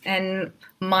weeks and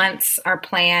months are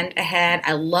planned ahead.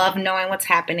 I love knowing what's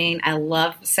happening. I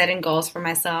love setting goals for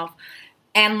myself.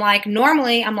 And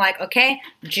normally I'm okay,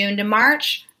 June to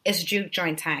March is juke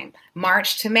joint time.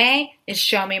 March to May is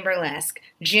show me burlesque.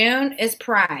 June is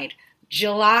Pride.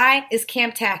 July is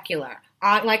Camptacular.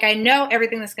 I know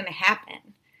everything that's going to happen.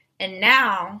 And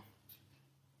now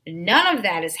none of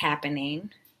that is happening.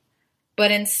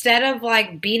 But instead of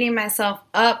beating myself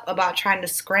up about trying to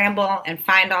scramble and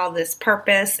find all this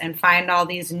purpose and find all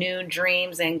these new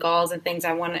dreams and goals and things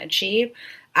I want to achieve,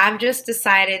 I've just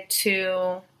decided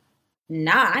to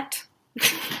not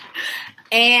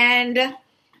and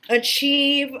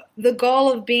achieve the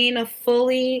goal of being a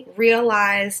fully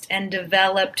realized and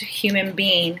developed human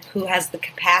being who has the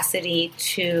capacity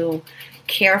to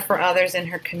care for others in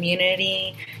her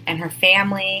community and her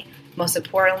family. Most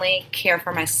importantly, care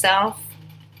for myself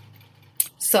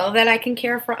so that I can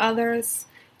care for others.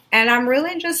 And I'm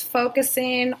really just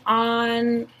focusing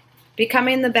on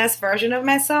becoming the best version of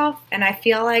myself. And I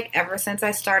feel like ever since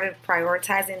I started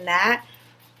prioritizing that,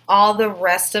 all the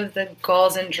rest of the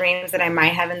goals and dreams that I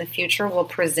might have in the future will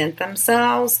present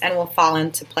themselves and will fall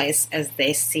into place as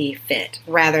they see fit,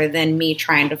 rather than me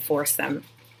trying to force them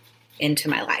into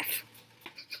my life.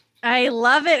 I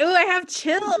love it. Ooh, I have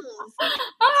chills.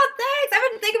 Oh, thanks.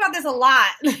 I've been thinking about this a lot.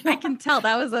 I can tell.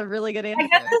 That was a really good answer.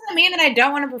 That doesn't mean that I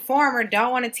don't want to perform or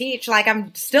don't want to teach.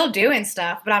 I'm still doing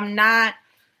stuff, but I'm not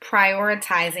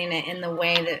prioritizing it in the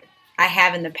way that I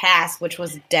have in the past, which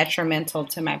was detrimental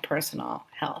to my personal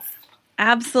health.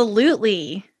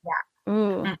 Absolutely. Yeah.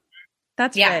 Ooh,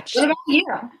 that's rich. What about you?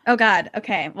 Oh, God.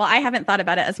 Okay. Well, I haven't thought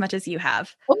about it as much as you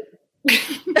have.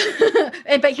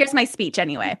 But here's my speech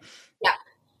anyway. Yeah.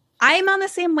 I'm on the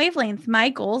same wavelength. My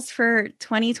goals for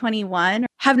 2021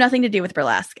 have nothing to do with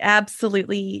burlesque.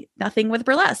 Absolutely nothing with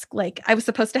burlesque. I was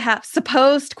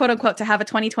supposed, quote unquote, to have a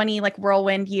 2020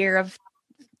 whirlwind year of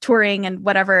touring and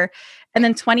whatever. And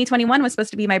then 2021 was supposed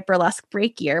to be my burlesque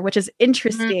break year, which is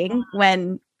interesting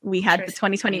when we had the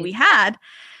 2020 we had.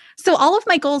 So all of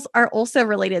my goals are also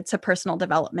related to personal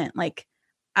development.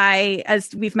 As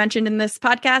we've mentioned in this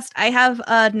podcast, I have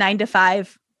a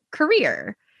 9-to-5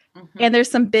 career. Mm-hmm. And there's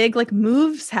some big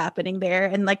moves happening there.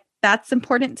 And that's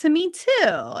important to me too.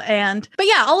 But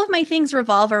yeah, all of my things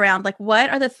revolve around what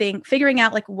are the things, figuring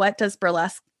out what does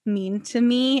burlesque mean to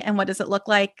me and what does it look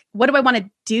like? What do I want to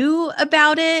do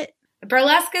about it?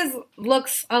 Burlesque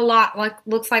looks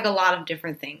like a lot of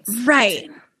different things. Right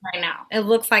now. It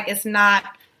looks like it's not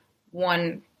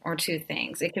one or two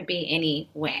things. It could be any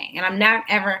way. And I'm not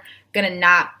ever going to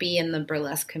not be in the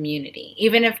burlesque community,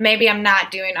 even if maybe I'm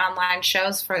not doing online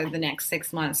shows for the next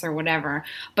 6 months or whatever,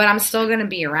 but I'm still going to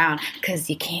be around because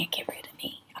you can't get rid of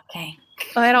me. Okay.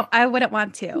 I wouldn't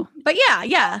want to, but yeah.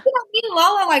 Me and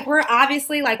Lola, we're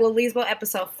obviously Loueez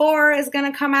episode 4 is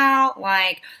going to come out.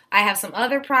 I have some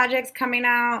other projects coming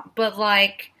out, but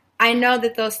I know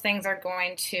that those things they're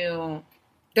going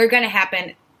to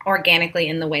happen organically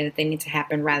in the way that they need to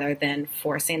happen rather than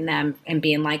forcing them and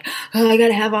being I got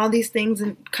to have all these things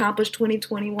accomplished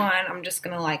 2021. I'm just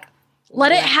going to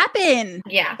let it happen.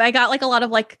 Yeah. I got a lot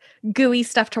of gooey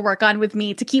stuff to work on with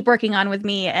me, to keep working on with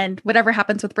me, and whatever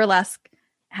happens with burlesque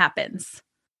happens.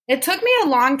 It took me a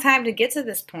long time to get to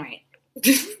this point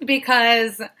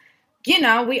because, you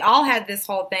know, we all had this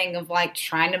whole thing of like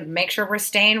trying to make sure we're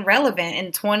staying relevant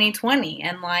in 2020.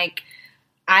 And like,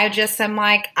 I just am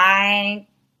like, I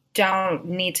don't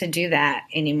need to do that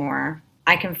anymore.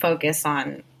 I can focus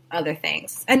on other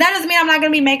things. And that doesn't mean I'm not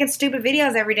going to be making stupid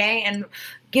videos every day and,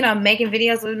 you know, making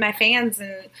videos with my fans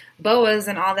and boas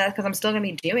and all that, because I'm still going to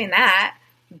be doing that.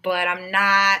 But I'm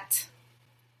not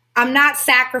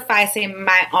sacrificing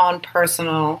my own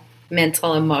personal,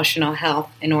 mental, emotional health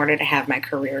in order to have my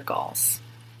career goals.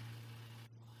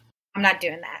 I'm not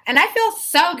doing that. And I feel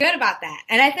so good about that.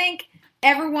 And I think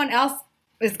everyone else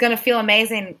is going to feel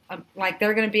amazing. Like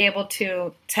they're going to be able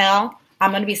to tell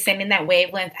I'm going to be sending that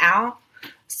wavelength out.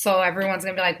 So everyone's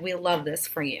going to be like, we love this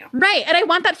for you. Right. And I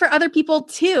want that for other people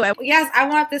too. Yes, I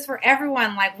want this for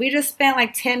everyone. Like we just spent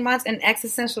like 10 months in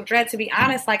existential dread. To be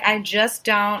honest, like I just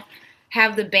don't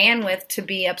have the bandwidth to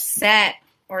be upset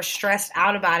or stressed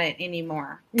out about it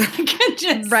anymore.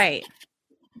 Right.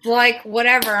 Like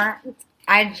whatever.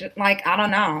 I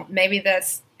don't know. Maybe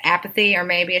that's apathy, or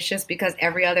maybe it's just because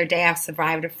every other day I've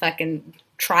survived a fucking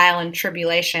trial and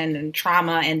tribulation and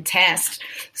trauma and test.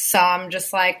 So I'm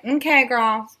just like, okay,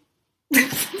 girl.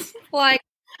 Like,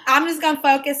 I'm just going to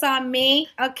focus on me,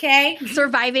 okay?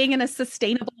 Surviving in a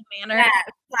sustainable manner. Yeah,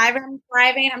 thriving.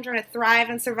 I'm trying to thrive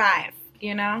and survive,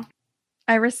 you know?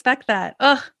 I respect that.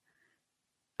 Ugh.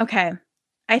 Okay.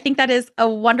 I think that is a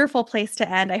wonderful place to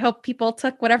end. I hope people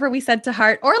took whatever we said to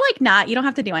heart, or like not. You don't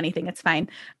have to do anything. It's fine.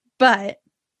 But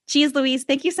geez, Loueez,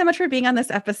 thank you so much for being on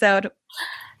this episode.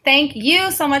 Thank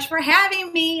you so much for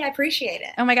having me. I appreciate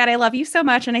it. Oh my God, I love you so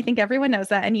much. And I think everyone knows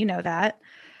that, and you know that.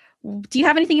 Do you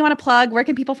have anything you want to plug? Where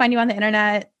can people find you on the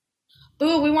internet?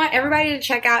 Ooh, we want everybody to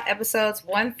check out episodes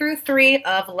 1 through 3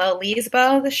 of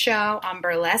Loueez, the show on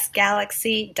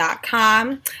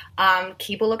burlesquegalaxy.com.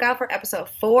 Keep a lookout for episode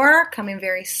 4 coming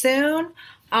very soon.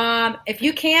 If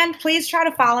you can, please try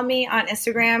to follow me on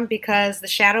Instagram, because the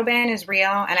shadow ban is real,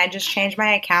 and I just changed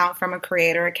my account from a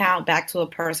creator account back to a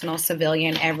personal,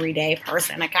 civilian, everyday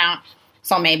person account.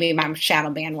 So maybe my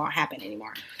shadow ban won't happen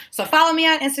anymore. So follow me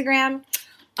on Instagram.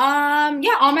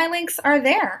 Yeah, all my links are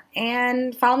there.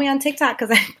 And follow me on TikTok,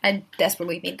 because I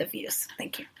desperately need the views.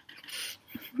 Thank you.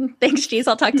 Thanks, Jeez.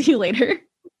 I'll talk to you later.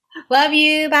 Love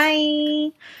you.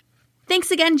 Bye. Thanks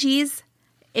again, Jeez.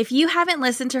 If you haven't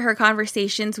listened to her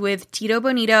conversations with Tito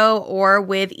Bonito or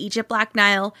with Egypt Black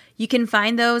Nile, you can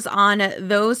find those on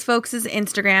those folks'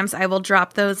 Instagrams. I will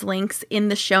drop those links in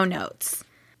the show notes.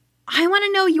 I want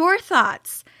to know your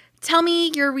thoughts. Tell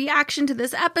me your reaction to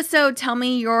this episode. Tell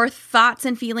me your thoughts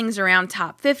and feelings around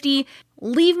Top 50.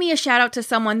 Leave me a shout out to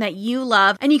someone that you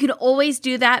love, and you can always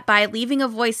do that by leaving a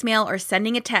voicemail or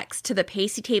sending a text to the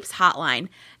Pasty Tapes hotline.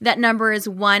 That number is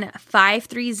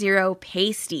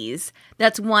 1-530-PASTIES.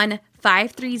 That's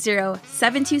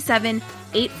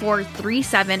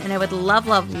 1-530-727-8437, and I would love,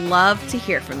 love, love to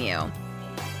hear from you.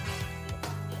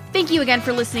 Thank you again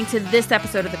for listening to this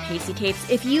episode of the Pasty Tapes.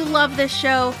 If you love this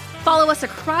show, follow us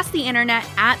across the internet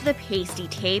at The Pasty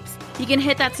Tapes. You can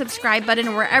hit that subscribe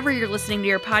button wherever you're listening to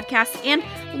your podcast, and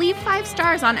leave 5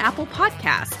 stars on Apple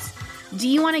Podcasts. Do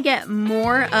you want to get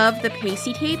more of The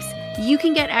Pasty Tapes? You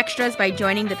can get extras by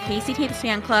joining the Pasty Tapes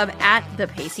fan club at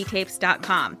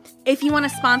thepastykapes.com. If you want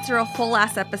to sponsor a whole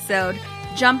ass episode,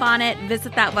 jump on it,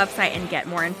 visit that website, and get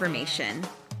more information.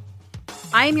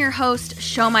 I am your host,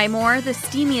 Show My More, the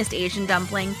steamiest Asian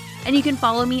dumpling, and you can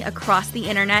follow me across the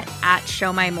internet at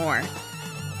Show My More.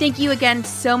 Thank you again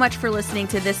so much for listening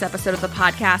to this episode of the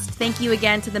podcast. Thank you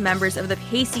again to the members of the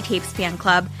Pasty Tapes fan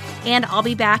club, and I'll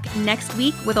be back next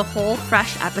week with a whole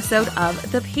fresh episode of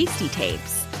the Pasty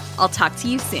Tapes. I'll talk to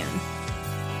you soon.